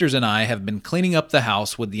sisters and I have been cleaning up the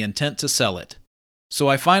house with the intent to sell it. So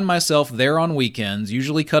I find myself there on weekends,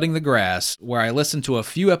 usually cutting the grass, where I listen to a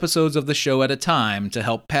few episodes of the show at a time to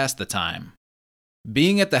help pass the time.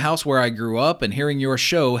 Being at the house where I grew up and hearing your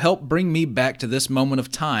show helped bring me back to this moment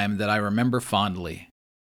of time that I remember fondly.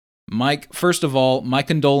 Mike, first of all, my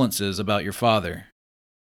condolences about your father.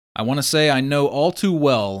 I want to say I know all too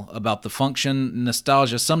well about the function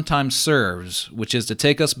nostalgia sometimes serves, which is to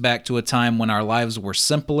take us back to a time when our lives were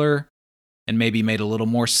simpler and maybe made a little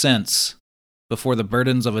more sense before the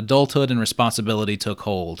burdens of adulthood and responsibility took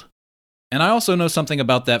hold. And I also know something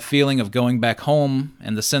about that feeling of going back home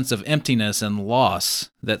and the sense of emptiness and loss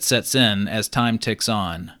that sets in as time ticks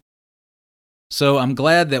on. So I'm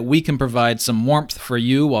glad that we can provide some warmth for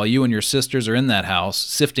you while you and your sisters are in that house,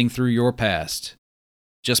 sifting through your past.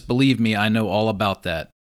 Just believe me, I know all about that.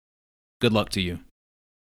 Good luck to you.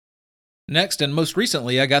 Next, and most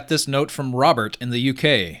recently, I got this note from Robert in the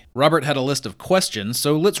UK. Robert had a list of questions,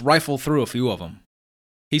 so let's rifle through a few of them.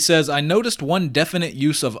 He says, I noticed one definite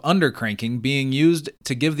use of undercranking being used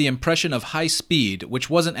to give the impression of high speed, which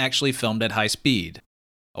wasn't actually filmed at high speed.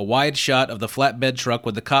 A wide shot of the flatbed truck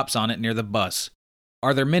with the cops on it near the bus.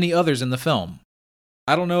 Are there many others in the film?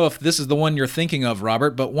 I don't know if this is the one you're thinking of,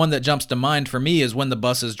 Robert, but one that jumps to mind for me is when the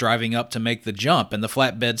bus is driving up to make the jump and the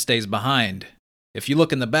flatbed stays behind. If you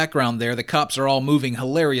look in the background there, the cops are all moving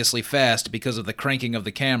hilariously fast because of the cranking of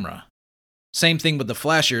the camera. Same thing with the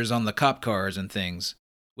flashers on the cop cars and things.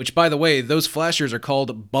 Which, by the way, those flashers are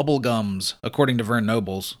called bubble gums, according to Vern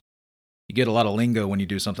Nobles. You get a lot of lingo when you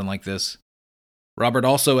do something like this. Robert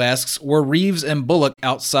also asks, were Reeves and Bullock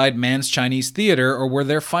outside Mann's Chinese Theater, or were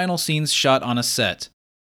their final scenes shot on a set?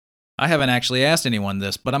 I haven't actually asked anyone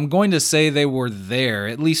this, but I'm going to say they were there,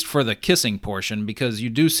 at least for the kissing portion, because you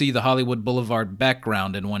do see the Hollywood Boulevard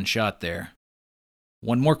background in one shot there.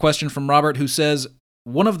 One more question from Robert, who says,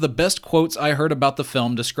 one of the best quotes I heard about the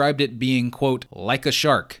film described it being, quote, like a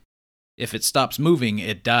shark. If it stops moving,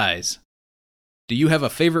 it dies. Do you have a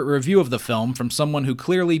favorite review of the film from someone who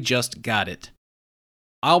clearly just got it?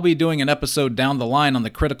 I'll be doing an episode down the line on the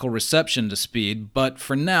critical reception to Speed, but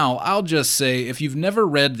for now, I'll just say if you've never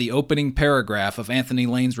read the opening paragraph of Anthony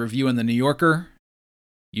Lane's review in The New Yorker,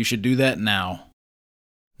 you should do that now.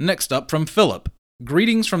 Next up from Philip.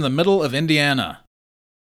 Greetings from the middle of Indiana.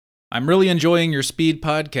 I'm really enjoying your Speed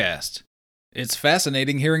podcast. It's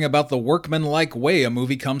fascinating hearing about the workmanlike way a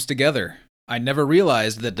movie comes together. I never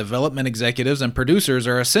realized that development executives and producers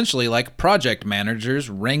are essentially like project managers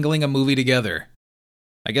wrangling a movie together.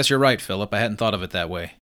 I guess you're right, Philip. I hadn't thought of it that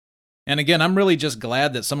way. And again, I'm really just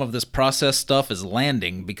glad that some of this process stuff is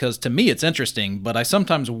landing, because to me it's interesting, but I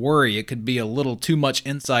sometimes worry it could be a little too much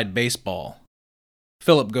inside baseball.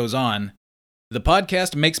 Philip goes on, the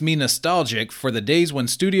podcast makes me nostalgic for the days when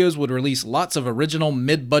studios would release lots of original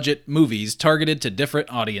mid-budget movies targeted to different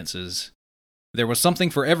audiences. There was something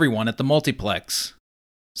for everyone at the multiplex.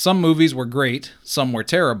 Some movies were great, some were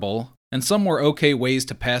terrible, and some were okay ways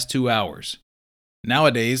to pass 2 hours.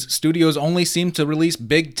 Nowadays, studios only seem to release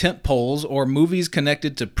big tentpoles or movies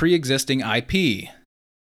connected to pre-existing IP.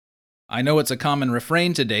 I know it's a common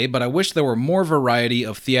refrain today, but I wish there were more variety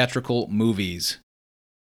of theatrical movies.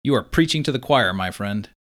 You are preaching to the choir, my friend.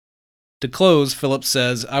 To close, Philip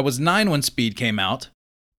says, I was 9 when Speed came out.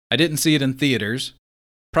 I didn't see it in theaters.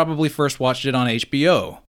 Probably first watched it on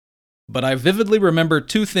HBO. But I vividly remember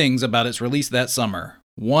 2 things about its release that summer.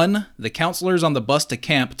 1, the counselors on the bus to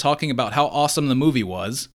camp talking about how awesome the movie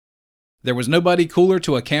was. There was nobody cooler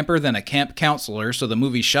to a camper than a camp counselor, so the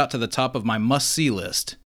movie shot to the top of my must-see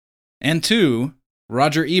list. And 2,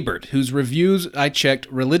 Roger Ebert, whose reviews I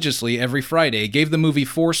checked religiously every Friday, gave the movie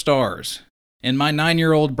 4 stars. In my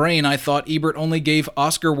 9-year-old brain, I thought Ebert only gave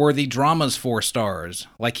Oscar-worthy dramas 4 stars,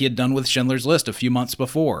 like he had done with Schindler's List a few months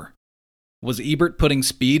before. Was Ebert putting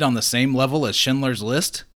Speed on the same level as Schindler's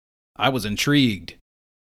List? I was intrigued.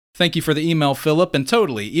 Thank you for the email, Philip, and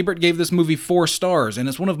totally, Ebert gave this movie 4 stars, and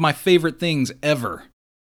it's one of my favorite things ever.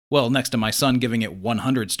 Well, next to my son giving it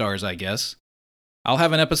 100 stars, I guess. I'll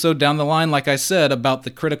have an episode down the line, like I said, about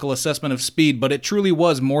the critical assessment of Speed, but it truly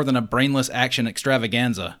was more than a brainless action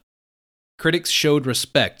extravaganza. Critics showed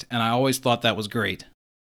respect, and I always thought that was great.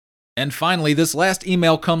 And finally, this last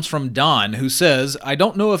email comes from Don, who says, I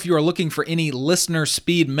don't know if you are looking for any listener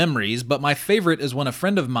Speed memories, but my favorite is when a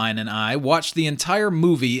friend of mine and I watched the entire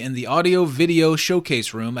movie in the audio-video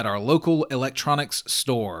showcase room at our local electronics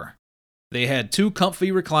store. They had 2 comfy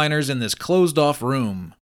recliners in this closed-off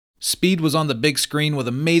room. Speed was on the big screen with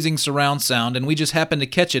amazing surround sound, and we just happened to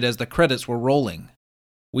catch it as the credits were rolling.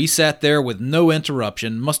 We sat there with no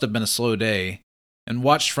interruption, must have been a slow day, and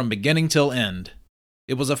watched from beginning till end.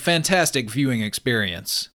 It was a fantastic viewing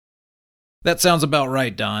experience. That sounds about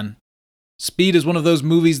right, Don. Speed is one of those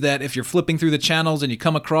movies that if you're flipping through the channels and you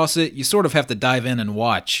come across it, you sort of have to dive in and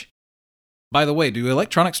watch. By the way, do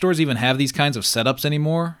electronic stores even have these kinds of setups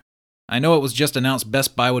anymore? I know it was just announced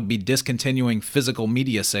Best Buy would be discontinuing physical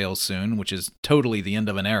media sales soon, which is totally the end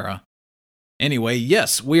of an era. Anyway,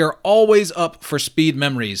 yes, we are always up for Speed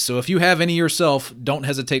memories, so if you have any yourself, don't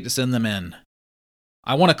hesitate to send them in.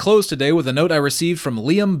 I want to close today with a note I received from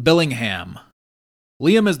Liam Billingham.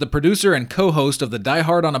 Liam is the producer and co-host of the Die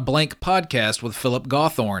Hard on a Blank podcast with Philip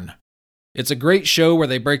Gawthorne. It's a great show where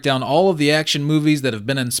they break down all of the action movies that have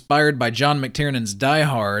been inspired by John McTiernan's Die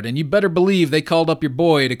Hard, and you better believe they called up your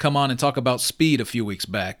boy to come on and talk about Speed a few weeks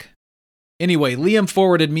back. Anyway, Liam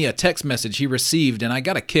forwarded me a text message he received, and I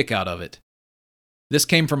got a kick out of it. This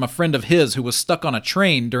came from a friend of his who was stuck on a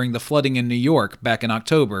train during the flooding in New York back in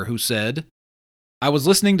October, who said, I was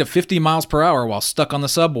listening to 50 miles per hour while stuck on the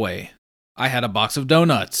subway. I had a box of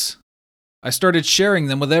donuts. I started sharing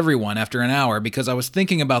them with everyone after an hour because I was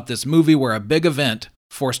thinking about this movie where a big event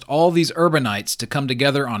forced all these urbanites to come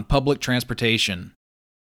together on public transportation.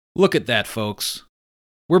 Look at that, folks.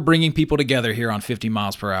 We're bringing people together here on 50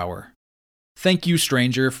 miles per hour. Thank you,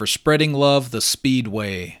 stranger, for spreading love the Speed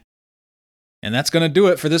way. And that's going to do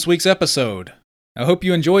it for this week's episode. I hope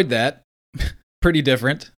you enjoyed that. Pretty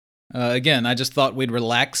different. Again, I just thought we'd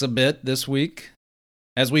relax a bit this week.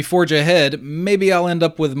 As we forge ahead, maybe I'll end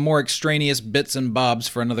up with more extraneous bits and bobs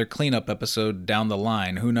for another cleanup episode down the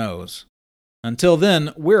line, who knows. Until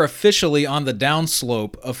then, we're officially on the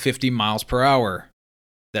downslope of 50 miles per hour.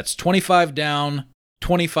 That's 25 down,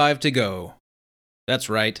 25 to go. That's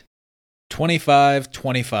right,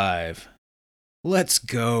 25-25. Let's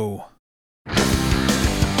go.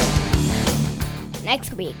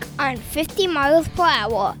 Next week on 50 miles per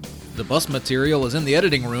hour. The bus material is in the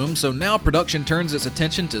editing room, so now production turns its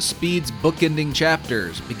attention to Speed's bookending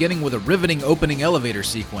chapters, beginning with a riveting opening elevator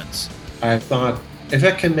sequence. I thought, if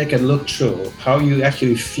I can make it look true, how you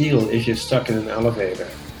actually feel if you're stuck in an elevator,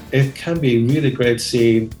 it can be a really great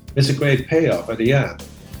scene. It's a great payoff at the end.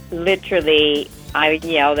 Literally, I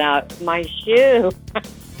yelled out, my shoe.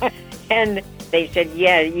 And they said,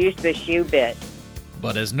 yeah, use the shoe bit.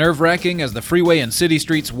 But as nerve-wracking as the freeway and city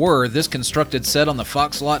streets were, this constructed set on the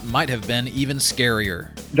Fox lot might have been even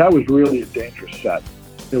scarier. That was really a dangerous set.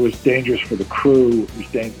 It was dangerous for the crew. It was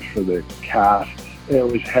dangerous for the cast. It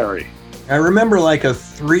was hairy. I remember like a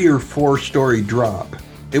 3 or 4 story drop.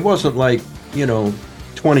 It wasn't like, 20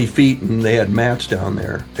 feet and they had mats down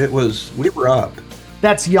there. We were up.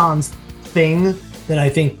 That's Jan's thing that I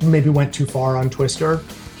think maybe went too far on Twister.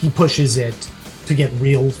 He pushes it to get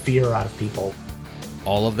real fear out of people.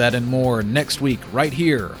 All of that and more next week right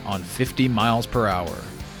here on 50 miles per hour.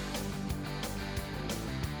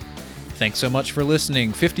 Thanks so much for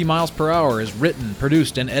listening. 50 miles per hour is written,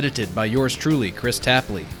 produced, and edited by yours truly, Chris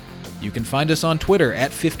Tapley. You can find us on Twitter at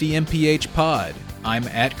 50MPHpod. I'm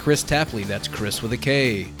at Chris Tapley, that's Chris with a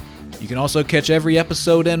K. You can also catch every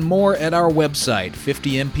episode and more at our website,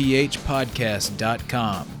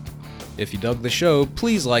 50mphpodcast.com. If you dug the show,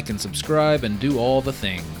 please like and subscribe and do all the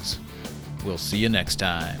things. We'll see you next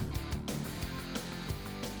time.